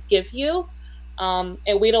can give you. And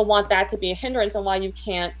we don't want that to be a hindrance on why you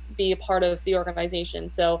can't be a part of the organization.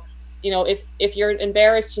 So, if you're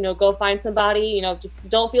embarrassed, go find somebody, just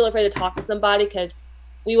don't feel afraid to talk to somebody, because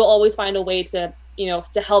we will always find a way to,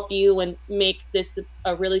 to help you and make this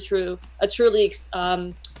a truly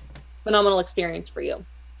phenomenal experience for you.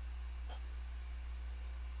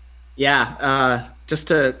 Just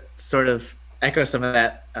to sort of echo some of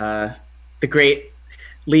that, the great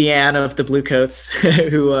Leanne of the Bluecoats,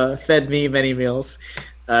 who fed me many meals,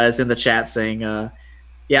 is in the chat saying,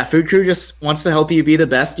 Food Crew just wants to help you be the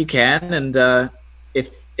best you can, and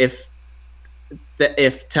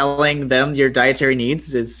if telling them your dietary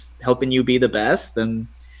needs is helping you be the best, then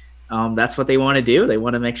that's what they want to do. They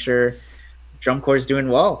want to make sure Drum Corps is doing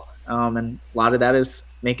well, and a lot of that is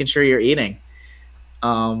making sure you're eating.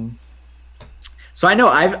 So I know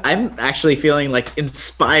I'm actually feeling like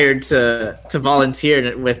inspired to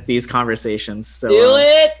volunteer with these conversations. So do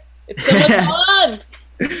it. It's so much fun.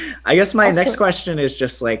 I guess my next question is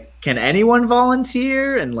just like, can anyone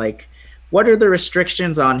volunteer, and like, what are the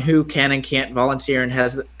restrictions on who can and can't volunteer, and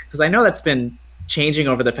because I know that's been changing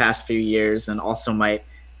over the past few years and also might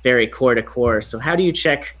vary corps to corps. So how do you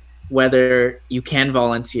check whether you can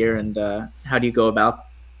volunteer, and how do you go about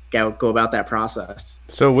that process?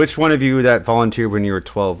 So which one of you that volunteered when you were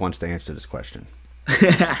 12 wants to answer this question?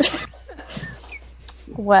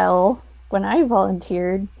 Well, when I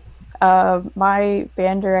volunteered, my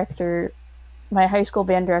high school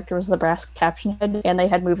band director was the brass caption head, and they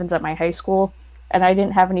had move-ins at my high school, and I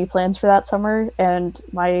didn't have any plans for that summer, and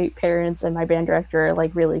my parents and my band director are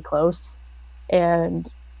like really close, and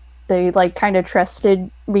they like kind of trusted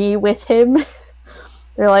me with him.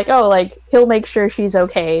 They're like, oh, like he'll make sure she's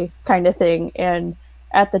okay kind of thing. And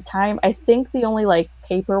at the time, I think the only like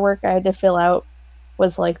paperwork I had to fill out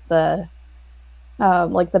was like the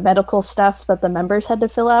medical stuff that the members had to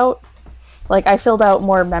fill out. Like I filled out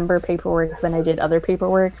more member paperwork than I did other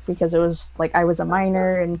paperwork because it was like I was a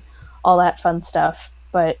minor and all that fun stuff.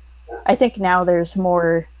 But I think now there's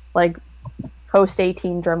more like post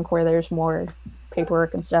 18 drum corps, there's more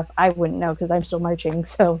paperwork and stuff. I wouldn't know because I'm still marching.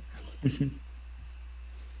 So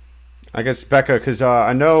I guess Becca, because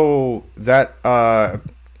I know that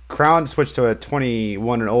Crown switched to a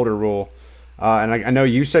 21 and older rule. And I know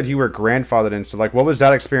you said you were grandfathered in. So like, what was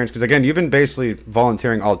that experience? Because again, you've been basically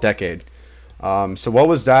volunteering all decade. So what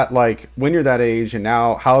was that like when you're that age, and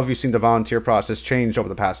now how have you seen the volunteer process change over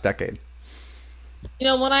the past decade? You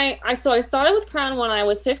know, when I started with Crown when I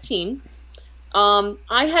was 15.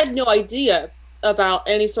 I had no idea about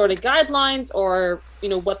any sort of guidelines or, you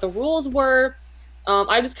know, what the rules were.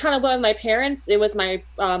 I just kind of went with my parents. It was my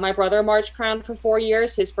brother marched Crown for 4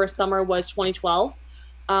 years. His first summer was 2012.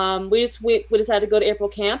 We just had to go to April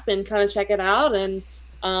camp and kind of check it out, and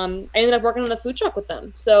I ended up working on the food truck with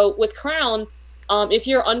them. So with Crown, if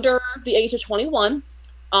you're under the age of 21,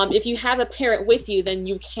 if you have a parent with you, then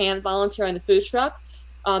you can volunteer on the food truck.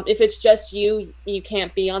 If it's just you, you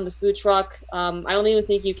can't be on the food truck. I don't even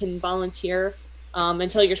think you can volunteer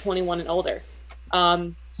until you're 21 and older.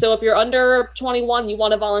 So if you're under 21, you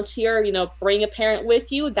want to volunteer, you know, bring a parent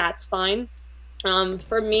with you, that's fine.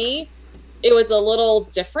 For me, it was a little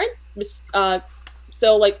different.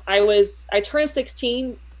 So like I turned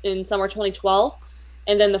 16 in summer 2012.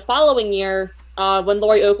 And then the following year, when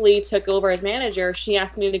Lori Oakley took over as manager, she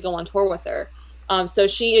asked me to go on tour with her. So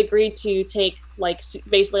she agreed to take like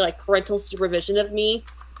basically like parental supervision of me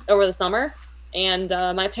over the summer. And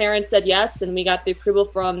my parents said yes, and we got the approval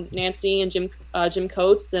from Nancy and Jim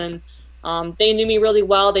Coates, and they knew me really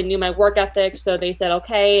well. They knew my work ethic, so they said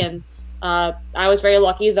okay. And I was very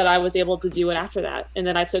lucky that I was able to do it after that. And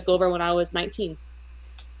then I took over when I was 19.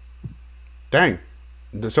 Dang.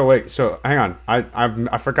 So wait, so hang on.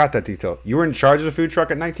 I forgot that detail. You were in charge of the food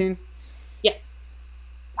truck at 19? Yeah.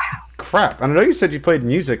 Wow. Crap. And I know you said you played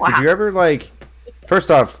music. Wow. Did you ever like? First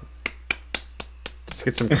off, just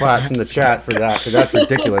get some claps in the chat for that, because that's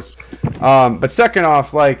ridiculous. But second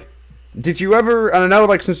off, like, did you ever? I don't know,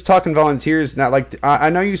 like, since talking volunteers, not like I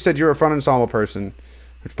know you said you're a front ensemble person,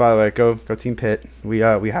 which by the way, go Team Pitt. We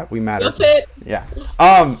matter. Go Pitt. Yeah.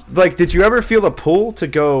 Like, did you ever feel a pull to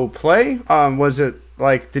go play? Was it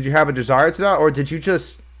like, did you have a desire to that, or did you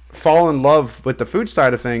just fall in love with the food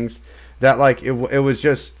side of things? That like it was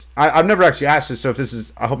just. I've never actually asked this, so if this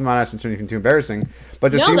is, I hope I'm not asking anything too embarrassing.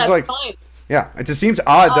 But it just seems that's like. Fine. Yeah, it just seems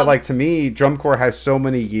odd that, like, to me, drum corps has so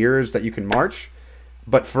many years that you can march,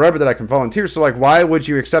 but forever that I can volunteer. So, like, why would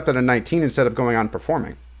you accept that at 19 instead of going on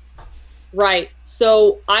performing? Right.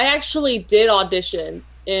 So I actually did audition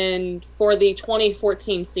for the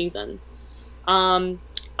 2014 season.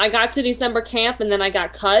 I got to December camp and then I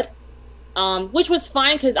got cut, which was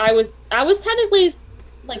fine because I was technically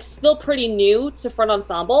like still pretty new to front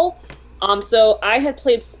ensemble. So I had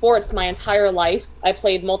played sports my entire life. I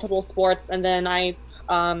played multiple sports, and then I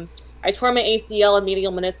tore my ACL and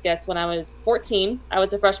medial meniscus when I was 14. I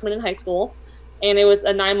was a freshman in high school, and it was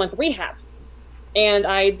a 9-month rehab. And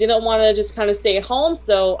I didn't want to just kind of stay at home,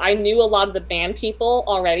 so I knew a lot of the band people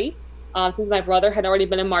already. since my brother had already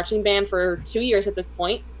been in marching band for 2 years at this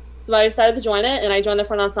point. So I decided to join it, and I joined the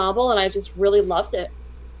front ensemble, and I just really loved it.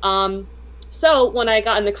 So when I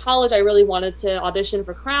got into college, I really wanted to audition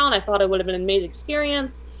for Crown. I thought it would have been an amazing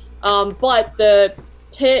experience. But the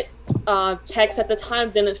pit text at the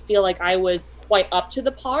time didn't feel like I was quite up to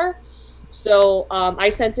the par. So I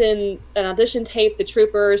sent in an audition tape to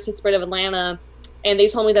Troopers, to Spirit of Atlanta, and they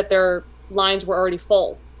told me that their lines were already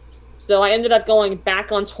full. So I ended up going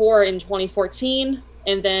back on tour in 2014,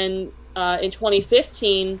 and then in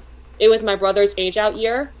 2015, it was my brother's age out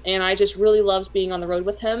year, and I just really loved being on the road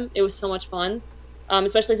with him. It was so much fun,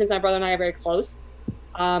 especially since my brother and I are very close.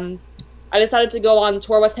 I decided to go on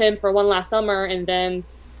tour with him for one last summer, and then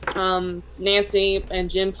Nancy and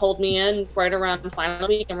Jim pulled me in right around the final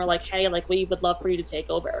week and were like, hey, like, we would love for you to take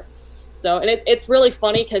over. So, and it's really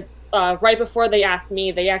funny because right before they asked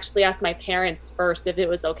me, they actually asked my parents first if it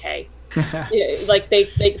was okay. Like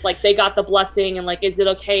they got the blessing and like, is it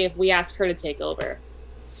okay if we ask her to take over?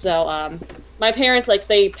 So my parents, like,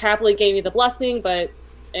 they happily gave me the blessing, but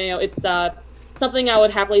you know, it's something I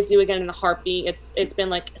would happily do again in a heartbeat. It's been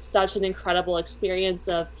like such an incredible experience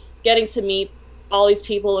of getting to meet all these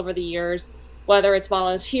people over the years, whether it's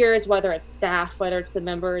volunteers, whether it's staff, whether it's the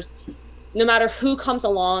members. No matter who comes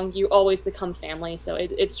along, you always become family. So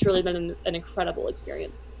it's truly been an incredible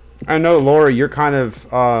experience. I know, Laura, you're kind of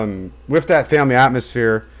with that family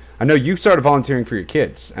atmosphere. I know you started volunteering for your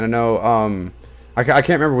kids, and I know I can't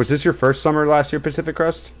remember. Was this your first summer last year, Pacific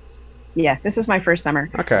Crest? Yes, this was my first summer.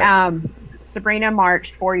 Okay. Sabrina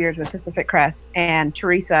marched 4 years with Pacific Crest, and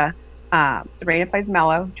Teresa, Sabrina plays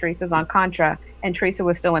Mello, Teresa's on Contra, and Teresa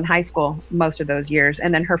was still in high school most of those years.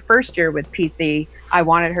 And then her first year with PC, I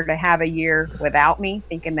wanted her to have a year without me,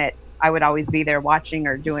 thinking that I would always be there watching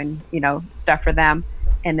or doing, you know, stuff for them.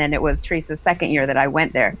 And then it was Teresa's second year that I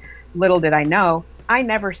went there. Little did I know, I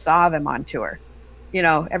never saw them on tour. You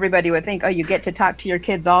know, everybody would think, oh, you get to talk to your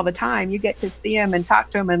kids all the time. You get to see them and talk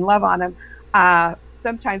to them and love on them.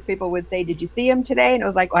 Sometimes people would say, did you see him today? And it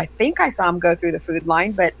was like, well, I think I saw him go through the food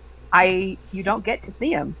line, but you don't get to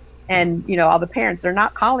see him. And, you know, all the parents, they're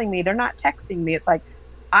not calling me. They're not texting me. It's like,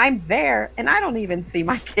 I'm there and I don't even see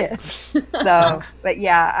my kids. So, but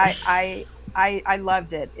yeah, I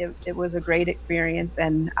loved it. It was a great experience,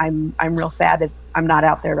 and I'm real sad that I'm not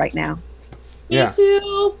out there right now. Me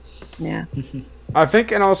too. Yeah. I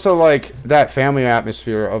think, and also like that family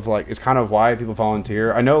atmosphere of like, it's kind of why people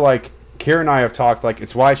volunteer. I know like Kira and I have talked, like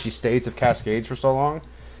it's why she stays of Cascades for so long,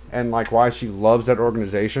 and like why she loves that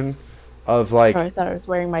organization of like. Oh, I thought I was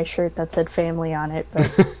wearing my shirt that said family on it,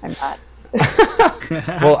 but I'm not.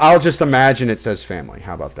 Well, I'll just imagine it says family.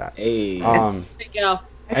 How about that? Hey. There you go.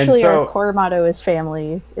 Actually, so, our core motto is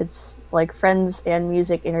family. It's like friends and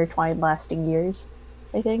music intertwined lasting years,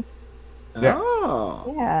 I think. Yeah.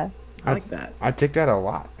 Oh. Yeah. I like that. I take that a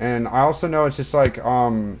lot. And I also know it's just like,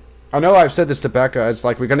 I know I've said this to Becca, it's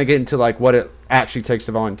like we're going to get into like what it actually takes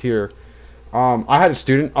to volunteer. I had a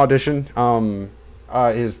student audition.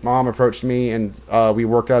 His mom approached me, and we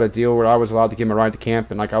worked out a deal where I was allowed to give him a ride to camp,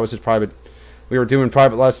 and like I was his private, we were doing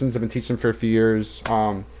private lessons. I've been teaching for a few years.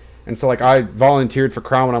 And so like I volunteered for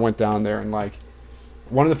Crown when I went down there, and like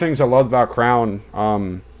one of the things I loved about Crown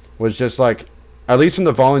was just like, at least from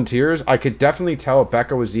the volunteers, I could definitely tell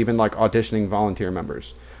Becca was even like auditioning volunteer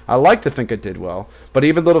members. I like to think it did well, but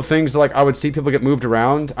even little things like I would see people get moved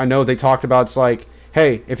around. I know they talked about, it's like,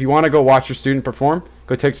 hey, if you want to go watch your student perform,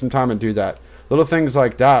 go take some time and do that. Little things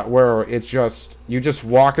like that where it's just, you just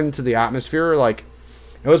walk into the atmosphere. Like,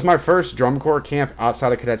 it was my first drum corps camp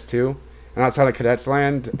outside of Cadets 2 and outside of Cadets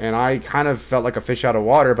Land, and I kind of felt like a fish out of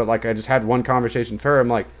water, but like I just had one conversation with her. I'm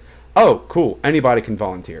like, oh, cool, anybody can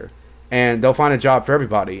volunteer. And they'll find a job for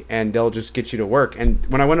everybody, and they'll just get you to work. And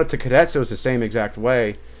when I went up to Cadets, it was the same exact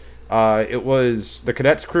way. It was, the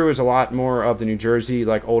Cadets crew is a lot more of the New Jersey,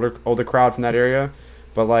 like older crowd from that area.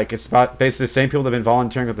 But like, it's about basically the same people that have been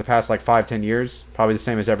volunteering for the past like 5-10 years. Probably the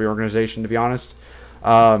same as every organization, to be honest.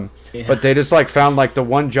 But they just like found like the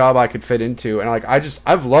one job I could fit into. And like,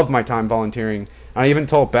 I've loved my time volunteering. And I even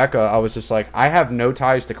told Becca, I was just like, I have no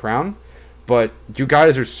ties to Crown, but you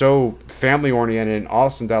guys are so family oriented and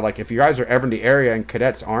awesome that like, if you guys are ever in the area and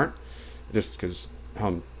Cadets aren't, just because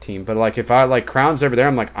home team, but like if I like Crown's over there,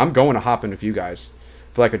 I'm like, I'm going to hop in with you guys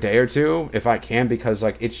for like a day or two if I can, because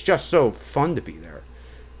like it's just so fun to be there,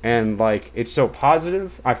 and like it's so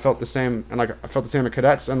positive. I felt the same, and like I felt the same at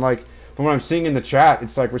Cadets, and like from what I'm seeing in the chat,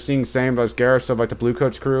 it's like we're seeing the same as Gareth of like the Blue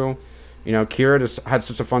Coats crew. You know, Kira just had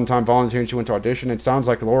such a fun time volunteering. She went to audition. It sounds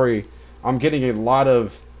like Lori, I'm getting a lot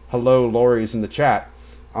of hello Loris in the chat,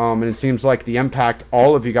 and it seems like the impact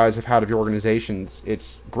all of you guys have had of your organizations,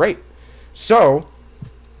 it's great. So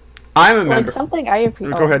I'm a So, member. like, something I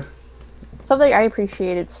appreciate. Go ahead. Something I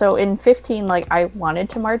appreciated. So in 15, like, I wanted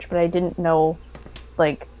to march, but I didn't know,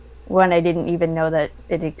 like, when I didn't even know that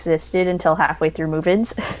it existed until halfway through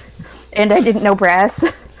move-ins, and I didn't know brass.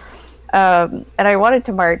 And I wanted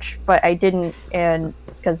to march, but I didn't, and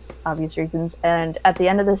because obvious reasons. And at the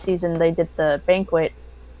end of the season, they did the banquet,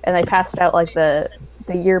 and they passed out like the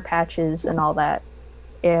year patches and all that.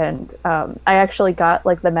 And I actually got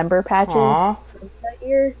like the member patches from that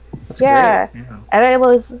year. That's Yeah. great. Yeah. And I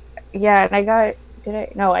was, yeah, and I got, did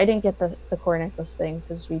I? No, I didn't get the core necklace thing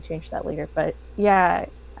because we changed that later. But yeah,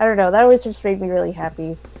 I don't know. That always just made me really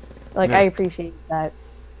happy. Like, Yeah. I appreciate that.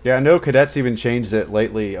 Yeah, I know cadets even changed it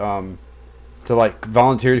lately to like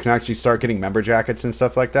volunteers can actually start getting member jackets and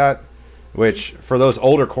stuff like that, which for those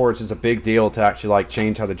older corps is a big deal to actually like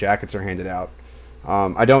change how the jackets are handed out.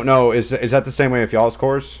 I don't know, is that the same way with y'all's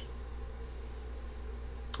corps?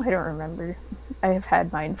 I don't remember. I have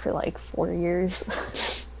had mine for like 4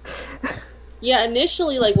 years. Yeah,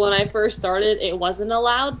 initially, like when I first started, it wasn't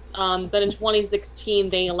allowed. But in 2016,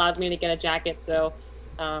 they allowed me to get a jacket, so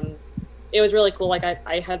it was really cool. Like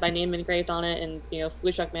I had my name engraved on it, and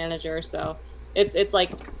food truck manager. So it's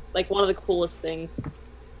like one of the coolest things.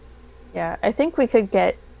 Yeah, I think we could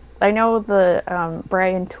get. I know the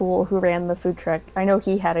Brian Toole who ran the food truck. I know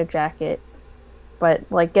he had a jacket, but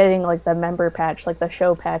like getting like the member patch, like the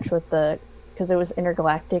show patch with because it was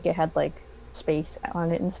intergalactic, it had like space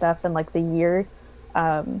on it and stuff, and like the year.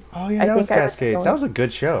 Oh yeah, that was Cascades. That was a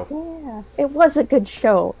good show. Yeah, it was a good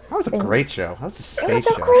show. That was a great show. That was a space It was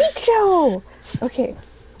a show. great show. Okay,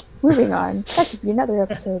 moving on. That could be another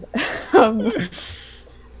episode.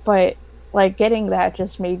 But like getting that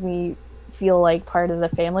just made me feel like part of the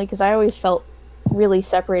family, because I always felt really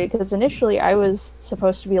separated, because initially I was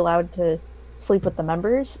supposed to be allowed to sleep with the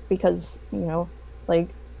members because like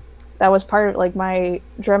that was part of like my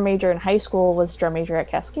drum major in high school was drum major at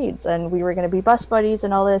Cascades, and we were going to be bus buddies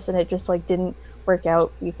and all this, and it just like didn't work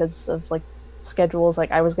out because of like schedules.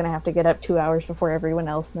 Like I was going to have to get up 2 hours before everyone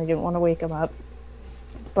else, and I didn't want to wake them up.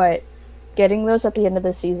 But getting those at the end of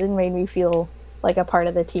the season made me feel like a part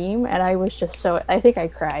of the team, and I was just I think I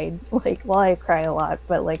cried. Like, well, I cry a lot,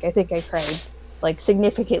 but like I think I cried like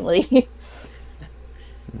significantly.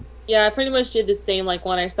 Yeah, I pretty much did the same. Like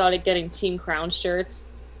when I started getting Team Crown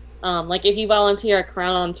shirts. Like if you volunteer at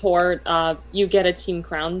Crown on tour, you get a Team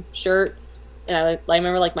Crown shirt. And I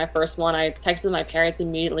remember like my first one, I texted my parents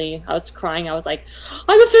immediately. I was crying. I was like,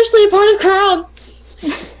 I'm officially a part of Crown.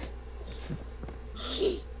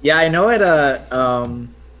 Yeah, I know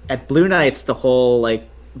at Blue Nights, the whole like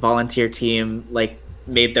volunteer team like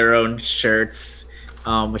made their own shirts,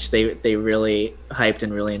 which they really hyped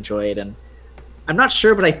and really enjoyed. And I'm not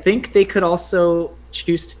sure, but I think they could also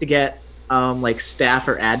choose to get like staff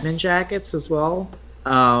or admin jackets as well.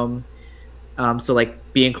 So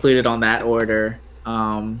like be included on that order.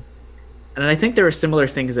 And I think there were similar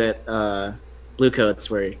things at Blue Coats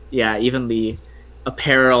where even the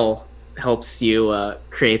apparel helps you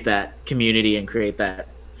create that community and create that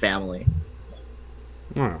family.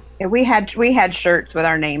 Oh. Yeah, we had shirts with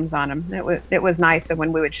our names on them. It was nice. So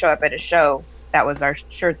when we would show up at a show, that was our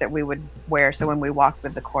shirt that we would wear. So when we walked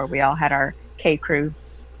with the Corps, we all had our K Crew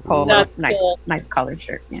polo, That's cool. nice colored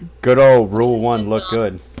shirt. Yeah. Good old Rule 1 look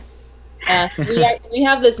good. We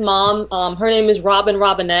have this mom. Her name is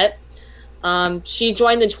Robinette. She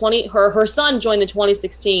joined her son joined in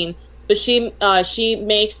 2016, but she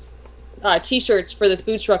makes t-shirts for the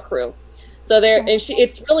food truck crew. So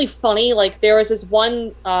it's really funny. Like there was this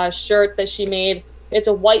one shirt that she made. It's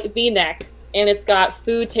a white V-neck, and it's got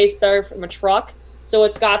 "Food tastes better from a truck." So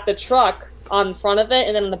it's got the truck on front of it,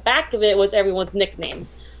 and then on the back of it was everyone's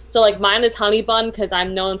nicknames. So like mine is Honey Bun because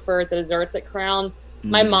I'm known for the desserts at Crown.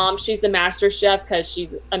 My mom, she's the master chef because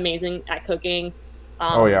she's amazing at cooking.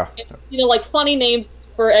 Oh yeah. And, like funny names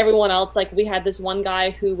for everyone else. Like we had this one guy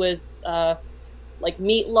who was like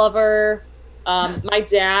meat lover. My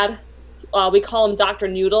dad, we call him Dr.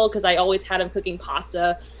 Noodle because I always had him cooking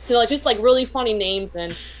pasta. So like just like really funny names.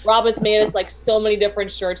 And Robin's made us like so many different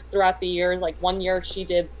shirts throughout the years. Like one year she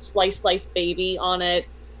did Slice Baby on it.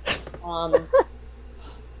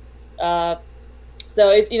 So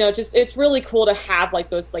it's really cool to have like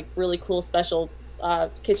those like really cool special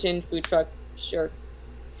kitchen food truck shirts.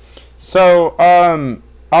 So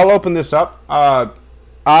I'll open this up. I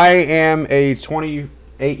am a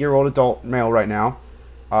 28-year-old adult male right now.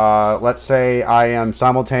 Let's say I am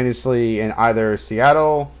simultaneously in either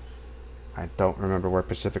Seattle, I don't remember where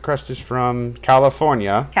Pacific Crest is from,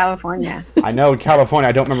 California. I know California.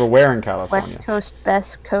 I don't remember where in California. West Coast,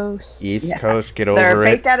 Best Coast. East Yeah. Coast, get They're over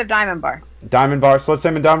based it. out of Diamond Bar. Diamond Bar. So let's say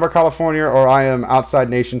I'm in Diamond Bar, California, or I am outside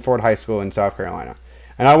Nation Ford High School in South Carolina,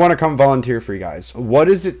 and I want to come volunteer for you guys. What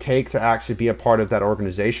does it take to actually be a part of that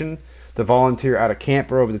organization, to volunteer at a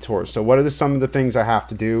camp or over the tours? So what are some of the things I have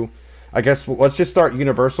to do? I guess let's just start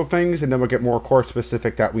universal things, and then we'll get more course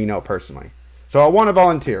specific that we know personally. So I want to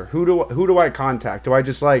volunteer. Who do I contact? Do I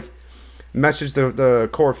just like message the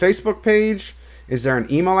core Facebook page? Is there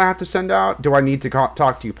an email I have to send out? Do I need to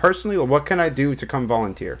talk to you personally? Or what can I do to come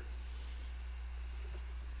volunteer?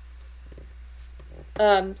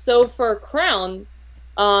 So for Crown,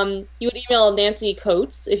 you would email Nancy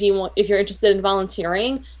Coates if you're interested in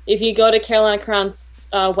volunteering. If you go to Carolina Crown's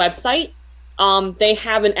website, they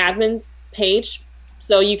have an admins page,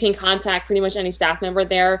 so you can contact pretty much any staff member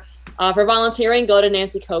there. For volunteering, go to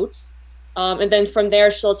Nancy Coates, and then from there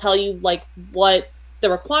she'll tell you like what the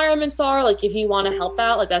requirements are. Like if you want to help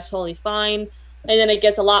out, like that's totally fine. And then it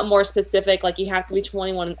gets a lot more specific, like you have to be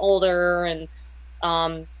 21 and older, and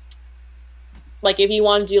like if you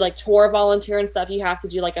want to do like tour volunteer and stuff, you have to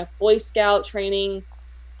do like a Boy Scout training.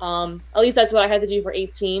 At least that's what I had to do for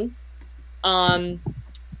 18. And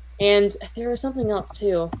there was something else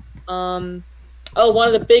too. One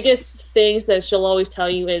of the biggest things that she'll always tell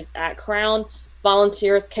you is at Crown,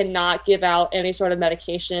 volunteers cannot give out any sort of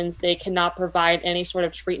medications. They cannot provide any sort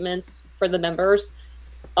of treatments for the members.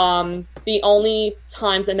 The only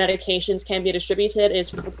times that medications can be distributed is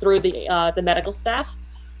through the medical staff.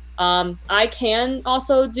 I can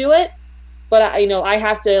also do it, but I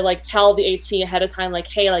have to like tell the AT ahead of time, like,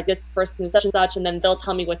 hey, like this person is such and such, and then they'll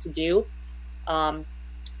tell me what to do.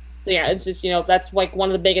 So yeah, it's just, that's like one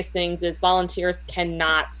of the biggest things is volunteers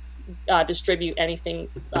cannot distribute anything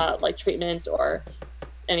like treatment or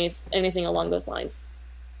anything along those lines.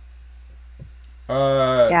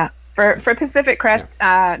 Yeah. For Pacific Crest,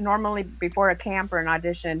 normally before a camp or an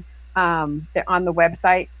audition, on the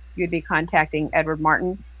website, you'd be contacting Edward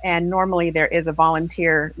Martin. And normally there is a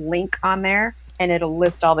volunteer link on there, and it'll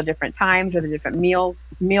list all the different times or the different meal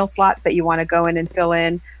slots that you want to go in and fill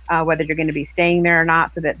in, whether you're going to be staying there or not,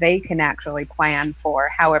 so that they can actually plan for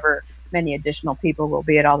however many additional people will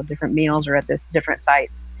be at all the different meals or at this different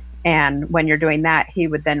sites. And when you're doing that, he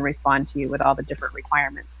would then respond to you with all the different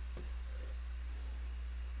requirements.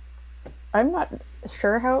 I'm not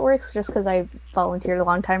sure how it works just because I volunteered a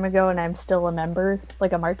long time ago and I'm still a member,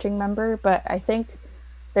 like a marching member, but I think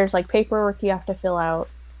there's like paperwork you have to fill out.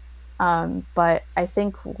 But I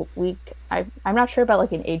think I'm not sure about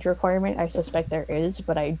like an age requirement. I suspect there is,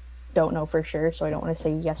 but I don't know for sure, so I don't want to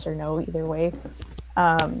say yes or no either way.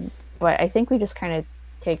 But I think we just kind of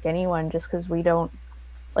take anyone just because we don't,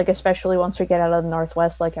 like, especially once we get out of the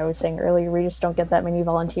Northwest, like I was saying earlier, we just don't get that many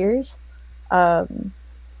volunteers.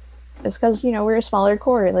 It's because, we're a smaller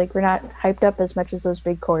corps, like we're not hyped up as much as those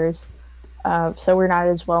big corps. So we're not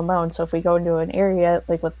as well known. So if we go into an area,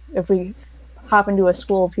 like if we hop into a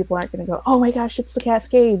school, people aren't going to go, oh my gosh, it's the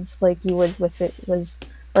Cascades, like you would if it was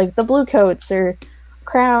like the Blue Coats or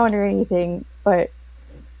Crown or anything. But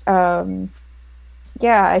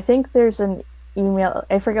yeah, I think there's an email.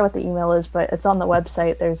 I forget what the email is, but it's on the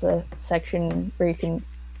website. There's a section where you can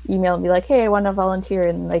email and be like, hey, I want to volunteer,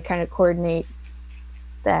 and they kind of coordinate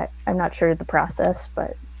that. I'm not sure the process,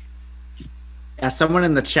 but yeah, someone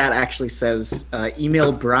in the chat actually says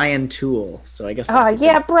email Brian Toole, so I guess that's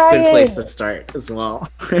good place to start as well.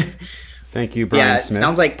 Thank you, Brian Smith.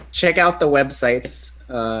 Sounds like check out the websites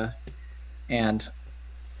and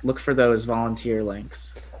look for those volunteer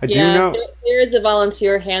links. I do know there is a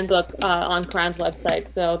volunteer handbook on Crown's website,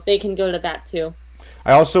 so they can go to that too.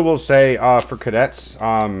 I also will say for cadets,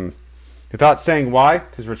 without saying why,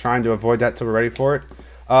 because we're trying to avoid that till we're ready for it,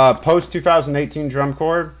 post 2018 Drum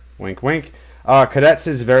Corps, wink wink, cadets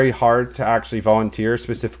is very hard to actually volunteer,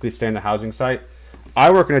 specifically stay in the housing site. I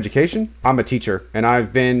work in education. I'm a teacher, and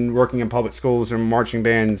I've been working in public schools and marching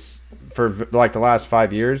bands for like the last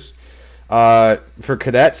 5 years. For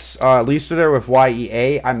cadets, at least they're there with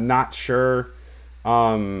YEA. I'm not sure.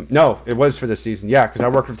 No, it was for this season. Yeah, because I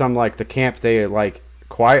worked with them like the camp. They like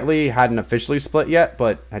quietly hadn't officially split yet,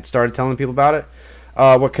 but had started telling people about it.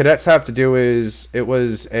 What cadets have to do is it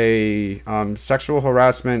was a sexual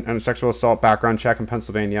harassment and a sexual assault background check in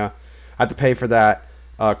Pennsylvania. I had to pay for that.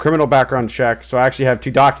 Criminal background check. So I actually have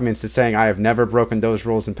 2 documents that's saying I have never broken those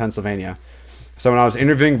rules in Pennsylvania. So when I was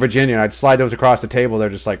interviewing Virginia, I'd slide those across the table. They're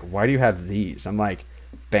just like, why do you have these? I'm like,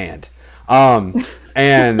 banned.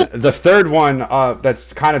 And the third one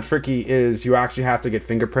that's kind of tricky is you actually have to get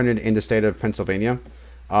fingerprinted in the state of Pennsylvania.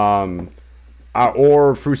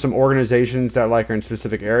 Or through some organizations that like are in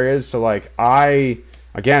specific areas. So like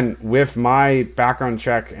again, with my background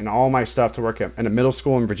check and all my stuff to work in a middle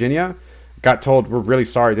school in Virginia, got told, we're really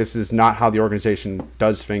sorry, this is not how the organization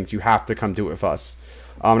does things. You have to come do it with us.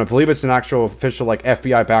 And I believe it's an actual official like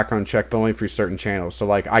FBI background check, but only through certain channels. So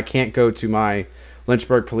like I can't go to my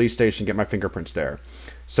Lynchburg police station and get my fingerprints there.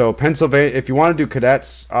 So Pennsylvania, if you want to do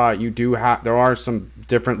cadets, there are some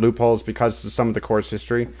different loopholes because of some of the course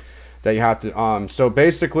history that you have to. So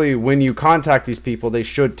basically, when you contact these people, they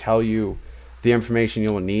should tell you the information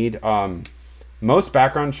you'll need. Most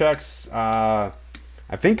background checks, I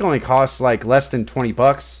think, only cost like less than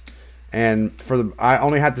 $20, and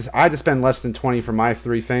I had to spend less than 20 for my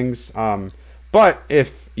 3 things. But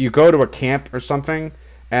if you go to a camp or something,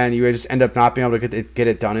 and you just end up not being able to get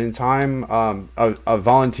it done in time, a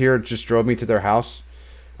volunteer just drove me to their house.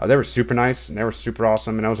 They were super nice, and they were super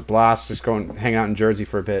awesome, and it was a blast just going hang out in Jersey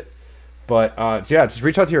for a bit. But yeah, just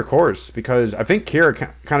reach out to your course, because I think Kira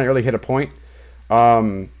kind of really hit a point.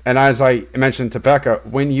 And as I mentioned to Becca,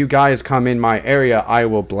 when you guys come in my area, I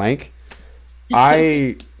will blank.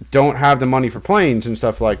 I don't have the money for planes and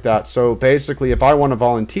stuff like that. So basically, if I want to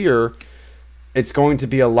volunteer, it's going to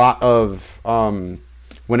be a lot of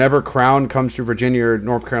whenever Crown comes through Virginia or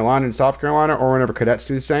North Carolina and South Carolina, or whenever cadets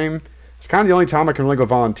do the same. It's kind of the only time I can really go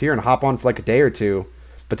volunteer and hop on for like a day or two.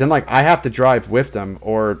 But then like I have to drive with them,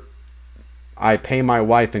 or I pay my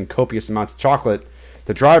wife in copious amounts of chocolate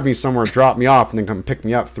to drive me somewhere, drop me off, and then come pick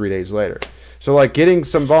me up 3 days later. So like getting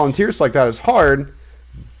some volunteers like that is hard,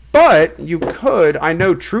 but you could. I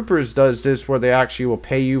know Troopers does this where they actually will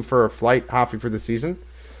pay you for a flight halfway through the season.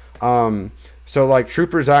 So like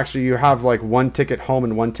Troopers, actually you have like 1 ticket home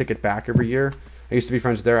and 1 ticket back every year. I used to be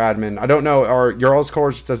friends with their admin. I don't know, are your all's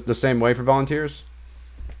course the same way for volunteers?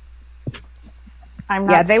 I'm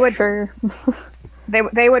not they would, sure.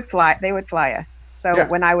 they would fly us. So Yeah.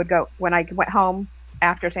 when I went home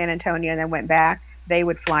after San Antonio and then went back, they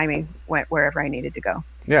would fly me wherever I needed to go.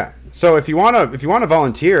 Yeah. So if you want to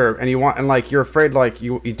volunteer and you're afraid like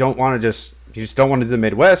you don't want to you just don't want to do the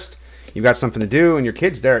Midwest, you've got something to do and your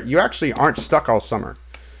kid's there, you actually aren't stuck all summer.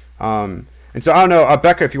 And so I don't know,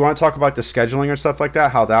 Becca, if you want to talk about the scheduling or stuff like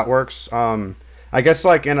that, how that works. I guess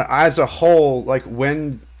like as a whole, like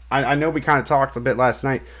when I know we kind of talked a bit last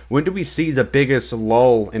night, when do we see the biggest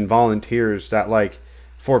lull in volunteers that like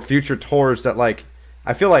for future tours that like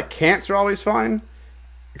I feel like camps are always fine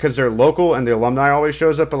because they're local and the alumni always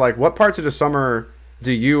shows up, but like what parts of the summer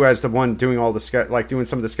do you, as the one doing all the doing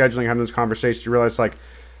some of the scheduling, having this conversation, you realize like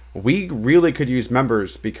we really could use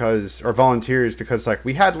members or volunteers, because like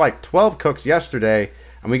we had like 12 cooks yesterday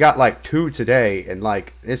and we got like 2 today, and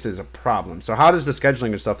like this is a problem. So how does the scheduling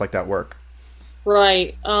and stuff like that work?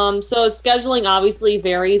 Right. So scheduling obviously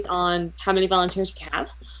varies on how many volunteers we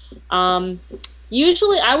have.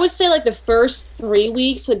 Usually I would say like the first 3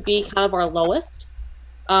 weeks would be kind of our lowest.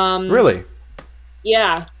 Really?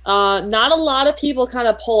 Yeah. Not a lot of people kind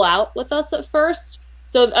of pull out with us at first.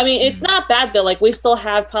 So, I mean, it's not bad though. Like we still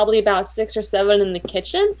have probably about 6 or 7 in the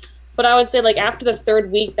kitchen, but I would say like after the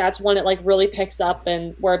 3rd week, that's when it like really picks up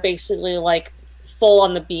and we're basically like full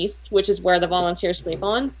on the beast, which is where the volunteers sleep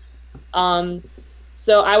on.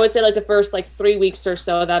 So I would say like the first like 3 weeks or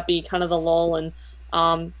so, that'd be kind of the lull. And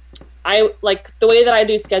I like the way that I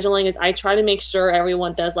do scheduling is I try to make sure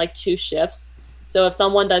everyone does like 2 shifts. So if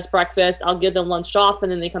someone does breakfast, I'll give them lunch off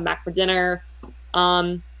and then they come back for dinner.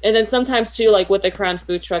 And then sometimes too, like with the Crown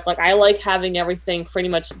food truck, like I like having everything pretty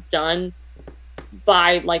much done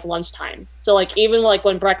by like lunchtime. So like even like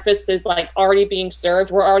when breakfast is like already being served,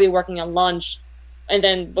 we're already working on lunch. And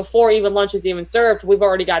then before even lunch is even served, we've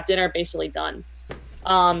already got dinner basically done.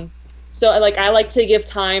 So like I like to give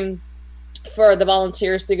time for the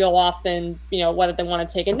volunteers to go off and, you know, whether they want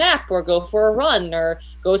to take a nap or go for a run or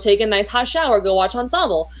go take a nice hot shower, go watch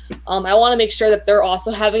Ensemble. I want to make sure that they're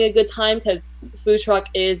also having a good time, because food truck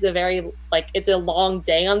is it's a long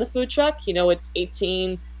day on the food truck. You know, it's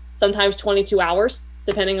 18, sometimes 22 hours,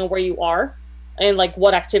 depending on where you are and like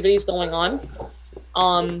what activities going on.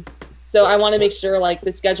 So I want to make sure like the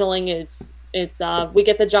scheduling we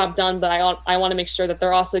get the job done, but I want to make sure that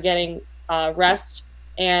they're also getting rest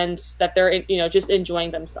and that they're, you know, just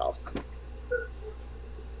enjoying themselves.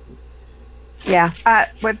 Yeah.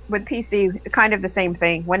 With PC, kind of the same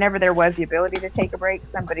thing. Whenever there was the ability to take a break,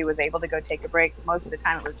 somebody was able to go take a break. Most of the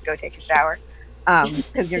time it was to go take a shower,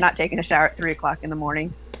 because you're not taking a shower at 3:00 in the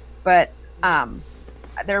morning. But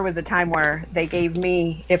there was a time where they gave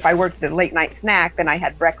me, if I worked the late night snack, then I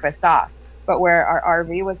had breakfast off. But where our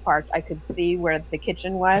RV was parked, I could see where the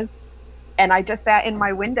kitchen was. And I just sat in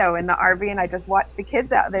my window in the RV and I just watched the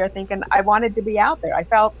kids out there, thinking I wanted to be out there. I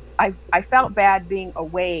felt bad being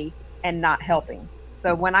away and not helping.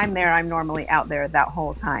 So when I'm there, I'm normally out there that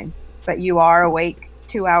whole time. But you are awake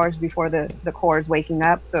 2 hours before the corps is waking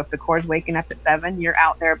up. So if the corps is waking up at 7, you're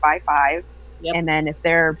out there by 5. Yep. And then if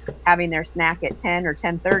they're having their snack at 10 or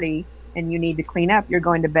 10:30 and you need to clean up, you're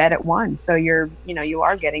going to bed at 1. So you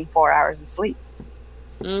are getting 4 hours of sleep.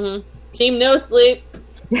 Mm-hmm. Team no sleep.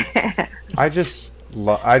 I just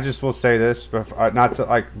will say this, not to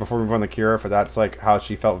like before we move on to Kira, for that's like how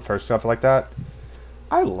she felt for stuff like that.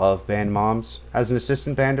 I love band moms. As an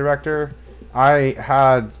assistant band director, I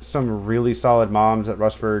had some really solid moms at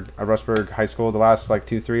Rustburg High School the last like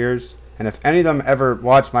 2-3 years. And if any of them ever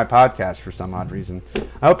watch my podcast for some odd reason,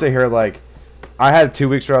 I hope they hear like I had 2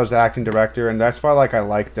 weeks where I was the acting director, and that's why like I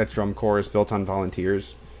like that drum corps is built on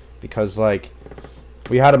volunteers, because like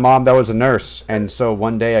we had a mom that was a nurse, and so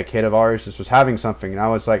one day a kid of ours just was having something, and I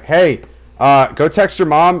was like, hey, go text your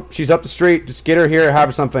mom. She's up the street. Just get her here,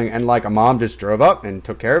 have something. And like a mom just drove up and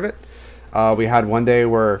took care of it. We had one day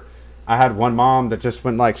where I had one mom that just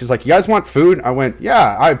went like, she's like, you guys want food? I went,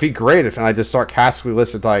 yeah, I'd be great if, and I just sarcastically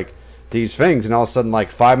listed like these things, and all of a sudden like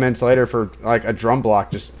 5 minutes later for like a drum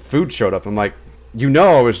block, just food showed up. I'm like, you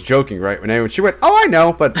know, I was joking, right? When she went, oh, I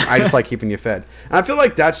know, but I just like keeping you fed. And I feel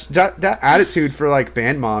like that attitude for like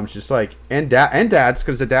band moms, just like, and dads,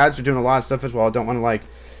 because the dads are doing a lot of stuff as well. I don't want to like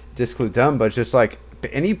disclude them, but just like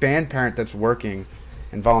any band parent that's working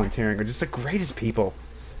and volunteering are just the greatest people.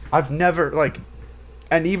 I've never like,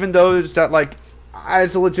 and even those that like,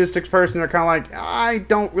 as a logistics person, are kind of like, I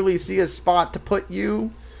don't really see a spot to put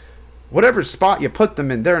you. Whatever spot you put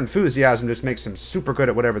them in, their enthusiasm just makes them super good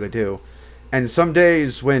at whatever they do. And some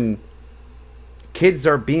days when kids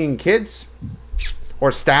are being kids,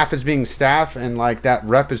 or staff is being staff, and like that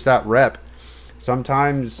rep is that rep,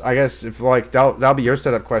 sometimes I guess if like that'll be your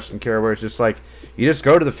setup question, Kira, where it's just like you just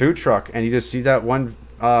go to the food truck and you just see that one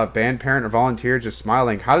band parent or volunteer just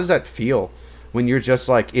smiling. How does that feel when you're just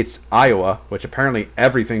like, it's Iowa, which apparently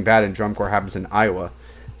everything bad in drum corps happens in Iowa,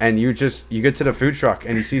 and you get to the food truck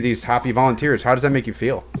and you see these happy volunteers? How does that make you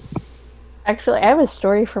feel? Actually, I have a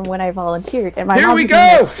story from when I volunteered, and Here we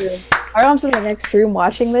go. My mom's in the next room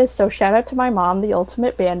watching this, so shout out to my mom, the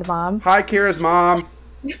ultimate band mom. Hi, Kira's mom.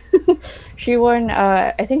 She won,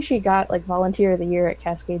 I think she got like volunteer of the year at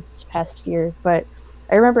Cascades this past year, but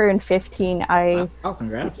I remember in 15 Oh,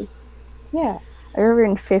 congrats. Yeah. I remember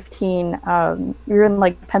in 15, we were in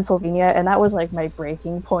like Pennsylvania, and that was like my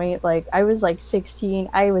breaking point. Like I was like 16,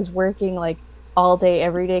 I was working like all day,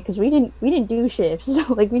 every day, because we didn't do shifts.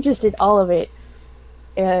 Like we just did all of it.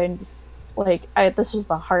 And like this was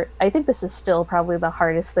I think this is still probably the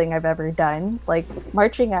hardest thing I've ever done. Like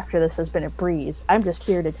marching after this has been a breeze. I'm just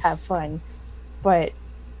here to have fun. But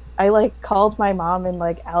I like called my mom in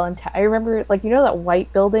like Allentown. I remember like, you know that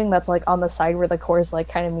white building that's like on the side where the corps like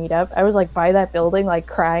kind of meet up? I was like by that building, like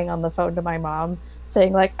crying on the phone to my mom,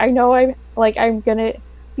 saying like, I know I'm gonna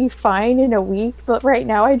be fine in a week, but right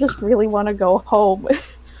now I just really want to go home.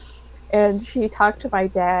 And she talked to my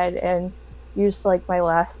dad and used like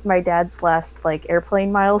my dad's last like airplane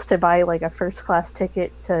miles to buy like a first class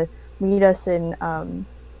ticket to meet us in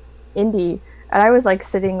Indy. And I was like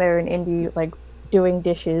sitting there in Indy like doing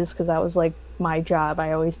dishes, because that was like my job.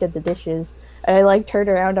 I always did the dishes. And I like turned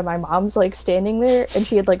around and my mom's like standing there, and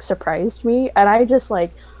she had like surprised me, and I just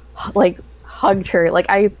like hugged her. Like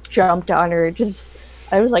I jumped on her.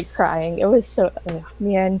 I was like crying. It was so,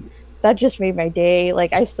 man, that just made my day.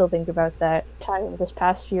 Like I still think about that time this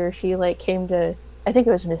past year. She like came to, I think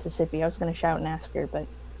it was Mississippi. I was gonna shout and ask her, but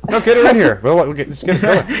no, get her in here. Let's get it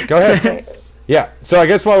going. Go ahead. Yeah. So I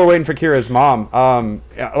guess while we're waiting for Kira's mom,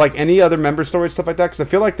 like any other member stories, stuff like that, because I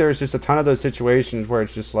feel like there's just a ton of those situations where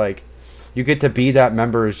it's just like you get to be that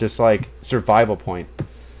member is just like survival point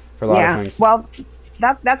for a lot of things. Well,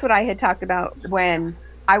 that's what I had talked about when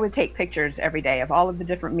I would take pictures every day of all of the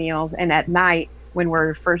different meals, and at night when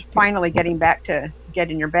we're finally getting back to get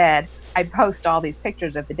in your bed, I'd post all these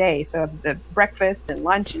pictures of the day, so of the breakfast and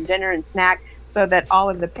lunch and dinner and snack, so that all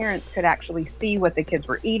of the parents could actually see what the kids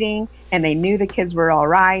were eating, and they knew the kids were all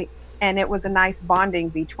right. And it was a nice bonding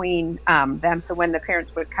between them. So when the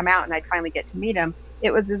parents would come out and I'd finally get to meet them,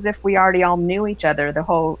 it was as if we already all knew each other,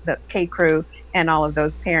 the K crew and all of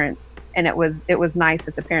those parents. And it was nice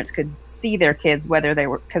that the parents could see their kids, whether they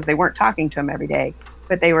were, because they weren't talking to them every day,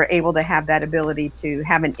 but they were able to have that ability to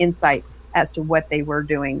have an insight as to what they were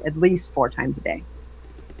doing at least 4 times a day.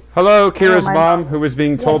 Hello, Kira's mom, who was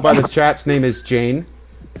being told by the chat's name is Jane.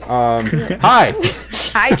 Hi.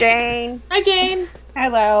 Hi, Jane. Hi, Jane.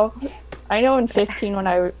 hello. I know in 15 when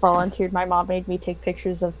I volunteered, my mom made me take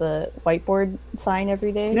pictures of the whiteboard sign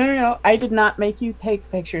every day. No. I did not make you take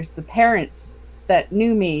pictures. The parents that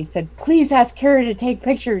knew me said, please ask Kira to take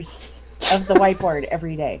pictures of the whiteboard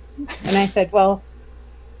every day. And I said, well,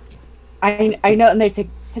 I know, and they'd say,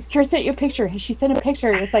 has Kira sent you a picture? Has she sent a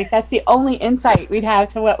picture? It's like, that's the only insight we'd have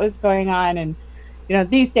to what was going on. And,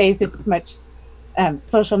 these days it's much,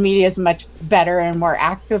 social media is much better and more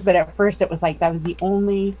active. But at first it was like, that was the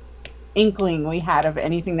only inkling we had of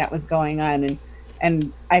anything that was going on.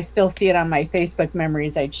 And I still see it on my Facebook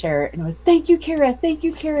memories. I'd share it and it was, thank you, Kira. Thank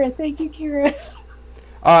you, Kira. Thank you, Kira.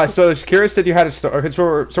 So Kira said you had a story.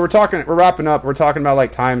 So we're wrapping up. We're talking about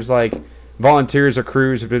like times like volunteers or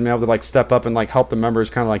crews have been able to like step up and like help the members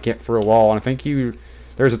kind of like get through a wall. And I think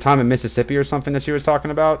there was a time in Mississippi or something that she was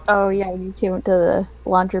talking about. Oh yeah, you came to the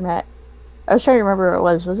laundromat. I was trying to remember where it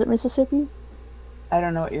was. Was it Mississippi? I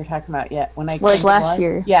don't know what you're talking about yet. When I like last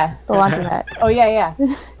year. Yeah, the laundromat. Oh yeah.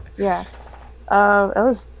 Yeah.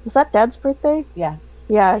 Was that Dad's birthday? Yeah.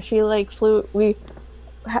 Yeah, she like flew.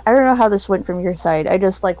 I don't know how this went from your side. I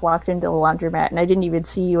just like walked into the laundromat and I didn't even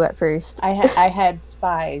see you at first. I had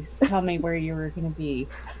spies tell me where you were going to be.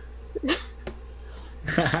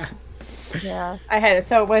 Yeah.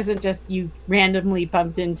 So it wasn't just you randomly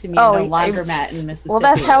bumped into me in a laundromat in Mississippi. Well,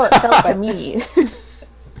 that's how it felt to me.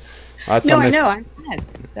 No, I know. I'm glad.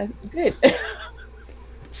 That's good.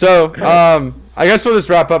 So, I guess we'll just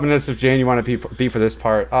wrap up in this if Jane, you want to be for this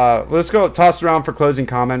part. Let's go toss around for closing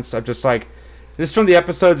comments. I'm just like, this from the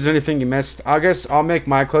episode. Is there anything you missed? I guess I'll make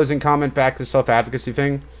my closing comment back to the self-advocacy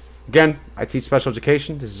thing. Again, I teach special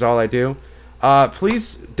education. This is all I do.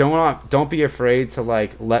 Please don't be afraid to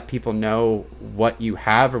like let people know what you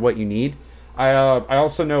have or what you need. I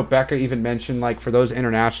also know Becca even mentioned like for those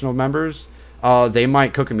international members, they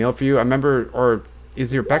might cook a meal for you. I remember, or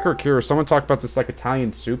either Becca or Kira, someone talked about this like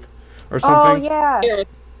Italian soup or something. Oh yeah.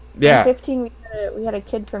 Yeah. In 15, we had a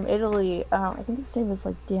kid from Italy. I think his name was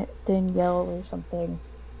like Danielle or something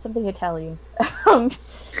Italian.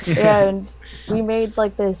 And we made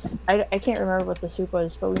like this. I can't remember what the soup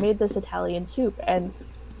was, but we made this Italian soup, and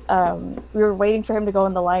we were waiting for him to go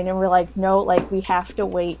in the line, and we're like, no, like we have to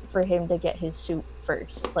wait for him to get his soup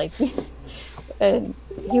first. Like, and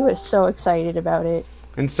he was so excited about it.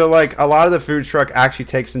 And so like a lot of the food truck actually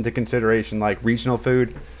takes into consideration like regional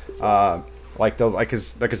food.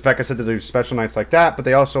 Because Becca said, they do special nights like that, but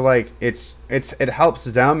they also like it helps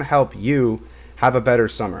them help you have a better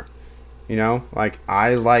summer. Like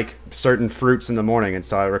I like certain fruits in the morning, and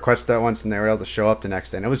so I requested that once, and they were able to show up the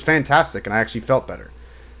next day, and it was fantastic, and I actually felt better.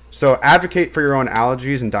 So advocate for your own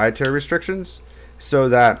allergies and dietary restrictions, so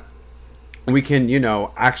that we can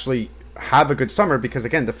actually have a good summer. Because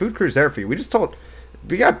again, the food crew's there for you.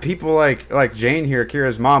 We got people like Jane here,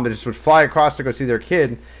 Kira's mom, that just would fly across to go see their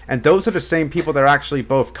kid, and those are the same people that are actually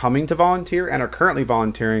both coming to volunteer and are currently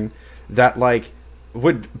volunteering that like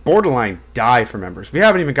would borderline die for members. We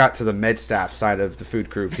haven't even got to the med staff side of the food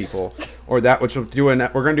crew people, or that, which we're going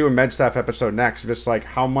to do a med staff episode next, just like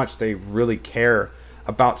how much they really care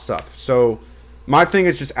about stuff. So my thing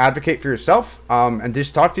is just advocate for yourself, and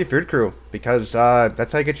just talk to your food crew, because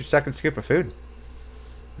that's how you get your second scoop of food.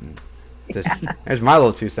 There's my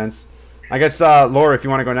little 2 cents. I guess, Laura, if you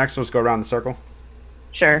want to go next, let's go around the circle.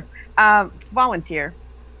 Sure. Volunteer.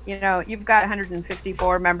 You've got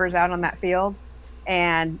 154 members out on that field,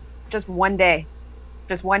 and just one day,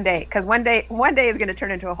 because one day is going to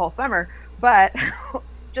turn into a whole summer, but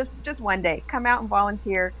just one day, come out and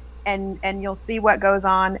volunteer, and you'll see what goes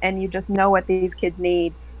on, and you just know what these kids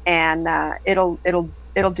need, and it'll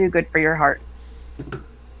do good for your heart.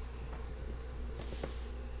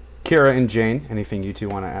 Kira and Jane, anything you two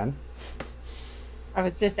want to add? I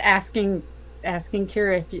was just asking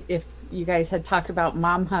Kira if you guys had talked about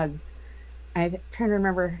mom hugs. I'm trying to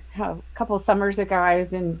remember how a couple of summers ago I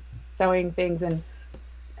was in sewing things, and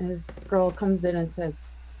this girl comes in and says,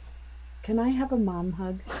 "Can I have a mom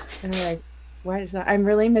hug?" And I'm like, "What is that? I'm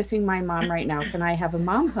really missing my mom right now. Can I have a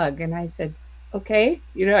mom hug?" And I said, "Okay."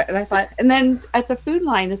 And I thought, and then at the food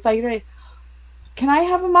line, it's like, "Can I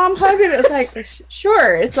have a mom hug?" And it was like,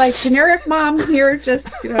 sure. It's like generic mom here, just,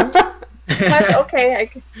 that's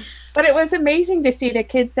okay. But it was amazing to see the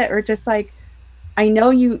kids that were just like, I know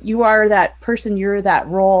you are that person, you're that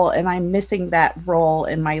role, and I'm missing that role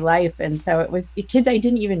in my life. And so it was the kids I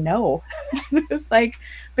didn't even know. It was like,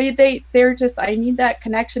 but they're just, I need that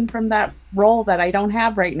connection from that role that I don't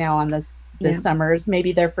have right now on this summer. It's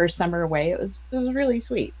maybe their first summer away. It was really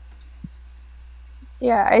sweet.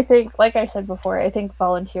 Yeah, I think, like I said before, I think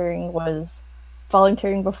volunteering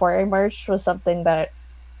before I marched was something that,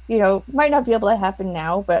 might not be able to happen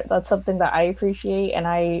now, but that's something that I appreciate.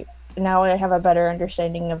 And now I have a better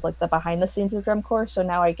understanding of like the behind the scenes of drum corps. So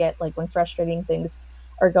now I get like when frustrating things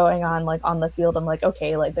are going on, like on the field, I'm like,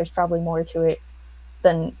 okay, like there's probably more to it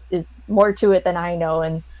than I know.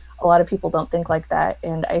 And a lot of people don't think like that.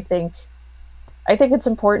 And I think I think it's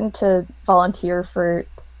important to volunteer for,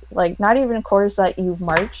 like, not even corps that you've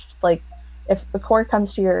marched. Like, if the corps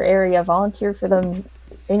comes to your area, volunteer for them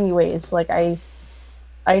anyways. Like, I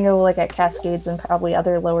know, like, at Cascades and probably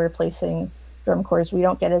other lower placing drum corps, we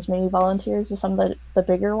don't get as many volunteers as some of the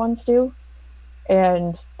bigger ones do.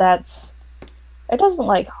 And it doesn't,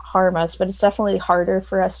 like, harm us, but it's definitely harder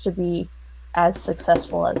for us to be as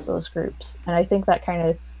successful as those groups. And I think that kind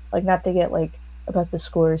of, like, not to get, like, about the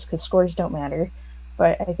scores, because scores don't matter,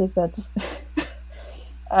 but I think that's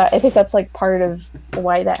like part of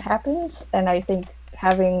why that happens. And I think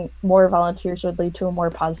having more volunteers would lead to a more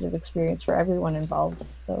positive experience for everyone involved.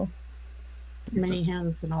 So Many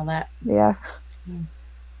hands and all that. yeah.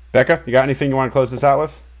 Becca, you got anything you want to close this out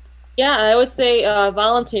with? Yeah, I would say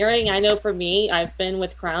volunteering. I know for me, I've been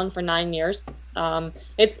with Crown for 9 years.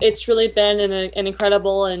 It's really been an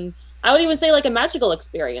incredible, and I would even say like a magical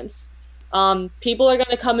experience. People are going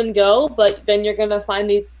to come and go, but then you're going to find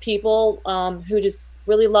these people who just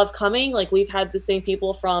really love coming. Like we've had the same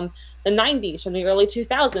people from the 90s, from the early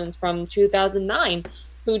 2000s, from 2009,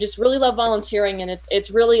 who just really love volunteering. And it's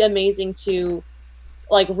really amazing to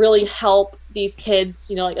like really help these kids,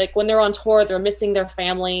 you know, like when they're on tour, they're missing their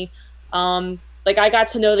family. Like I got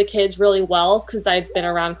to know the kids really well because I've been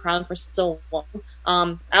around Crown for so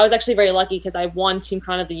long. I was actually very lucky because I won Team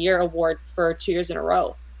Crown of the Year award for 2 years in a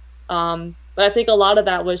row. But I think a lot of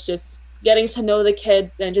that was just getting to know the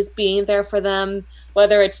kids and just being there for them,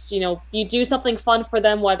 whether it's, you know, you do something fun for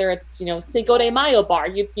them, whether it's, you know, Cinco de Mayo bar,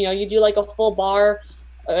 you know, you do like a full bar,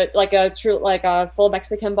 like a full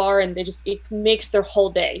Mexican bar, and it makes their whole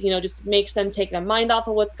day, you know, just makes them take their mind off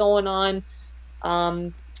of what's going on.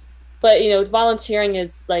 But, you know, volunteering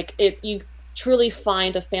is like you truly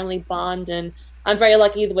find a family bond. And I'm very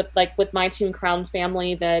lucky with my Team Crown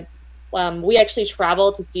family that we actually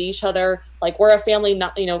travel to see each other. Like we're a family,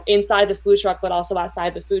 not, you know, inside the food truck, but also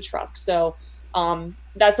outside the food truck. So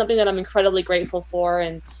that's something that I'm incredibly grateful for.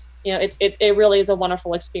 And, you know, it really is a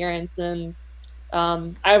wonderful experience. And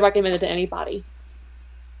I would recommend it to anybody.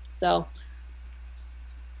 So.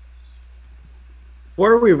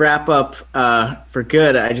 Before we wrap up for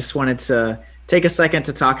good, I just wanted to take a second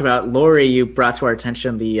to talk about Lori. You brought to our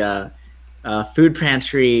attention the food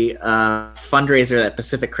pantry fundraiser that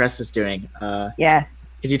Pacific Crest is doing. Yes.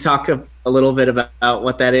 Could you talk a little bit about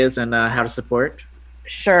what that is and how to support?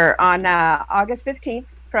 Sure. On August 15th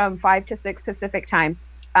from 5 to 6 Pacific time,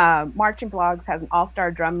 Marching Blogs has an all-star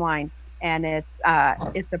drum line, and it's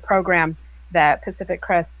a program that Pacific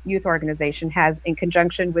Crest Youth Organization has in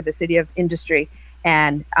conjunction with the City of Industry,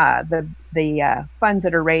 and the funds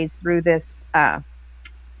that are raised through this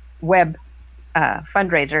web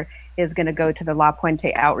fundraiser is going to go to the La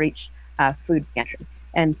Puente Outreach Food Pantry.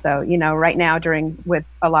 And so, you know, right now with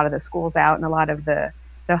a lot of the schools out and a lot of the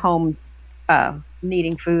homes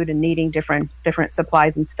needing food and needing different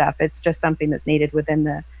supplies and stuff, it's just something that's needed in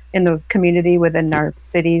the community, within our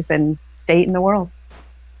cities and state and the world.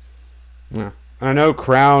 Yeah. I know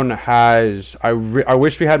Crown has, I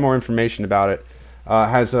wish we had more information about it,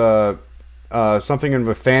 has something in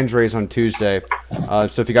a fans raise on Tuesday.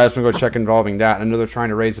 So if you guys want to go check involving that, I know they're trying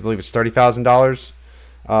to raise, I believe it's $30,000.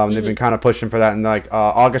 They've been kind of pushing for that, and like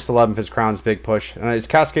August 11th is Crown's big push. Is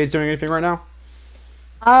Cascades doing anything right now?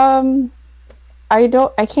 I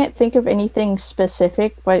can't think of anything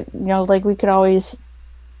specific, but you know, like we could always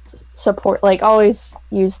support, like always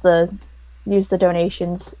use the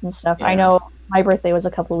donations and stuff. Yeah. I know my birthday was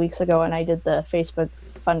a couple of weeks ago, and I did the Facebook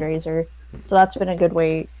fundraiser, so that's been a good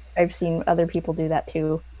way. I've seen other people do that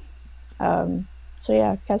too. So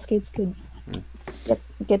yeah, Cascades could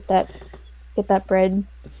get that bread.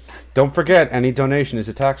 Don't forget, any donation is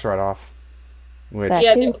a tax write-off.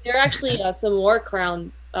 Yeah, there are actually some more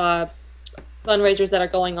Crown fundraisers that are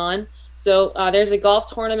going on. So there's a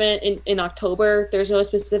golf tournament in October. There's no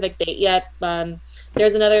specific date yet.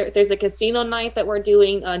 There's a casino night that we're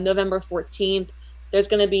doing November 14th.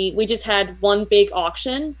 We just had one big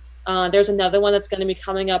auction. There's another one that's going to be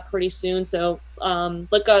coming up pretty soon. So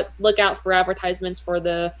look out for advertisements for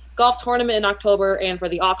the golf tournament in October and for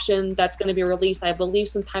the auction that's going to be released, I believe,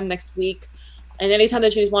 sometime next week. And anytime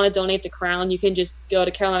that you want to donate to Crown, you can just go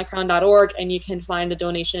to carolinacrown.org and you can find a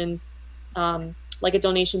donation, like a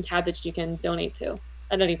donation tab that you can donate to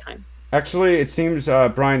at any time. Actually, it seems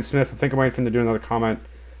Brian Smith, I think I'm waiting for him to do another comment.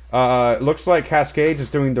 Looks like Cascades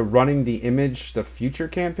is doing the Running the Image the Future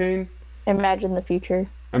campaign. Imagine the Future.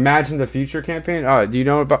 Imagine the Future campaign. Do you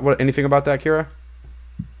know about anything about that, Kira?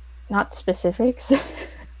 Not specifics.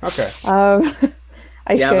 Okay.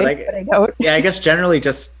 I don't. Yeah, I guess generally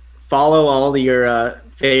just follow all of your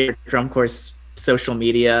favorite drum corps social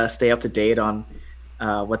media, stay up to date on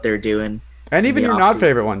what they're doing. And even the your off-season. not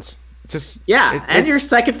favorite ones. Just Yeah, and your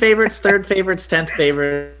second favorites, third favorites, 10th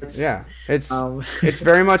favorites. Yeah, it's Um, it's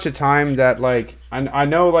very much a time that like I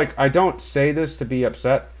know like I don't say this to be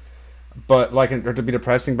upset, but like or to be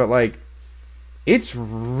depressing, but like it's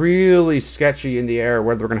really sketchy in the air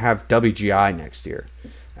whether we're gonna have WGI next year,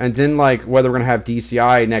 and then like whether we're gonna have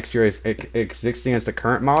DCI next year existing as the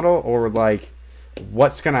current model or like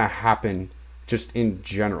what's gonna happen just in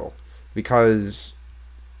general because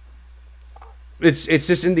it's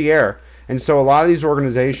just in the air. And so a lot of these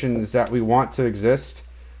organizations that we want to exist,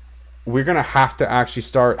 we're gonna have to actually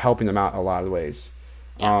start helping them out in a lot of ways.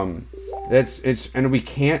 And we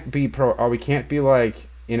can't be we can't be like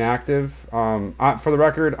inactive. For the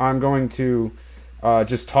record, I'm going to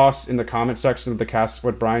just toss in the comment section of the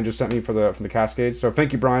what Brian just sent me from the Cascade. So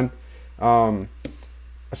thank you, Brian.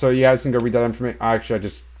 So yeah, I just can go read that information. I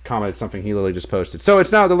just commented something he literally just posted. So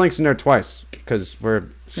it's now the link's in there twice because we're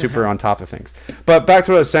super on top of things. But back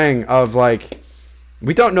to what I was saying of like,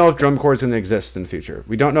 we don't know if drum corps is going to exist in the future.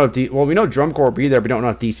 We don't know if we know drum corps will be there. But we don't know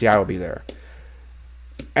if DCI will be there.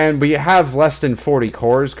 And we have less than 40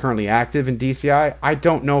 corps currently active in DCI. I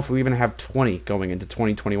don't know if we'll even have 20 going into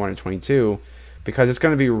 2021 and 22 because it's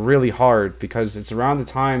going to be really hard because it's around the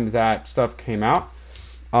time that stuff came out.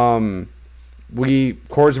 Corps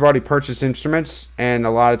have already purchased instruments, and a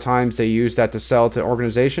lot of times they use that to sell to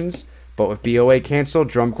organizations. But with BOA canceled,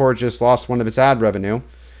 Drum Corps just lost one of its ad revenue.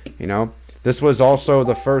 You know, this was also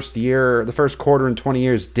the first quarter in 20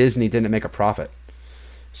 years Disney didn't make a profit.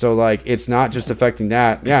 So like, it's not just affecting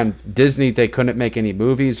that. Yeah, and Disney, they couldn't make any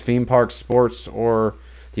movies, theme parks, sports, or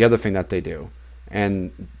the other thing that they do.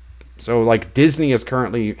 And so like, Disney is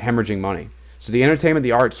currently hemorrhaging money. So the entertainment,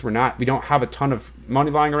 the arts, we don't have a ton of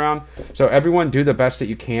money lying around. So everyone do the best that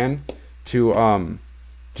you can to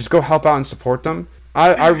just go help out and support them.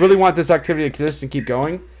 I really want this activity to exist and keep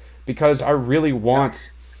going because I really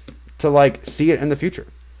want to like see it in the future.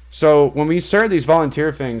 So when we start these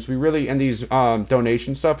volunteer things, we really, and these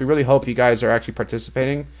donation stuff, we really hope you guys are actually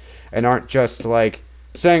participating and aren't just like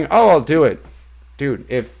saying, oh, I'll do it. Dude,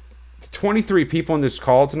 if 23 people in this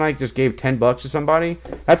call tonight just gave $10 to somebody,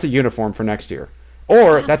 that's a uniform for next year.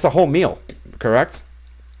 Or that's a whole meal, correct?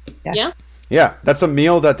 Yes. Yeah, that's a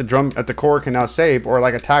meal that the Corps can now save, or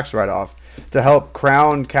like a tax write-off to help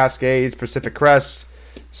Crown, Cascades, Pacific Crest,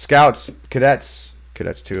 Scouts, Cadets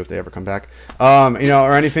too if they ever come back,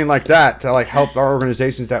 or anything like that to like help our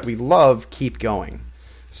organizations that we love keep going.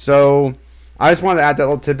 So I just wanted to add that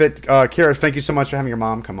little tidbit. Kira, thank you so much for having your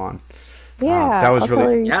mom come on. Yeah, that was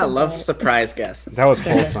really. Yeah, I love surprise guests. That was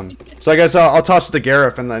wholesome. So I guess I'll toss it to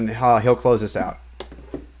Gareth and then he'll close this out.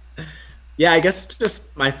 Yeah, I guess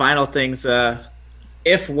just my final things.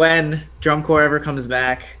 When Drum Corps ever comes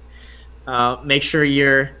back, make sure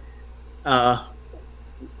you're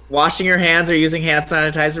washing your hands or using hand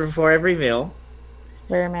sanitizer before every meal.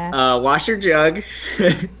 Wear a mask. Wash your jug.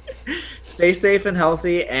 Stay safe and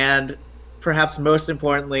healthy, and perhaps most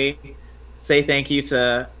importantly, say thank you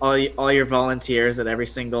to all your volunteers at every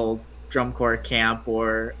single Drum Corps camp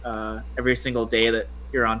or every single day that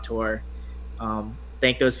you're on tour.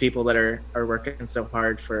 Thank those people that are working so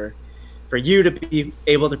hard for you to be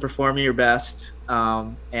able to perform your best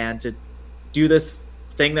and to do this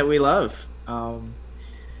thing that we love.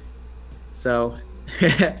 So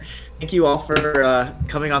thank you all for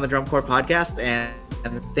coming on the Drum Corps podcast, and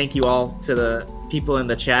thank you all to the people in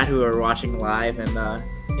the chat who are watching live and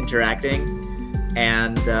interacting,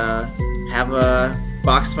 and have a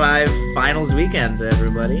Box 5 finals weekend,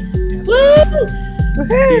 everybody. Woo!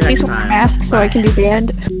 See you next Please wear a time. mask so Bye. I can do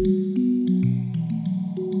band.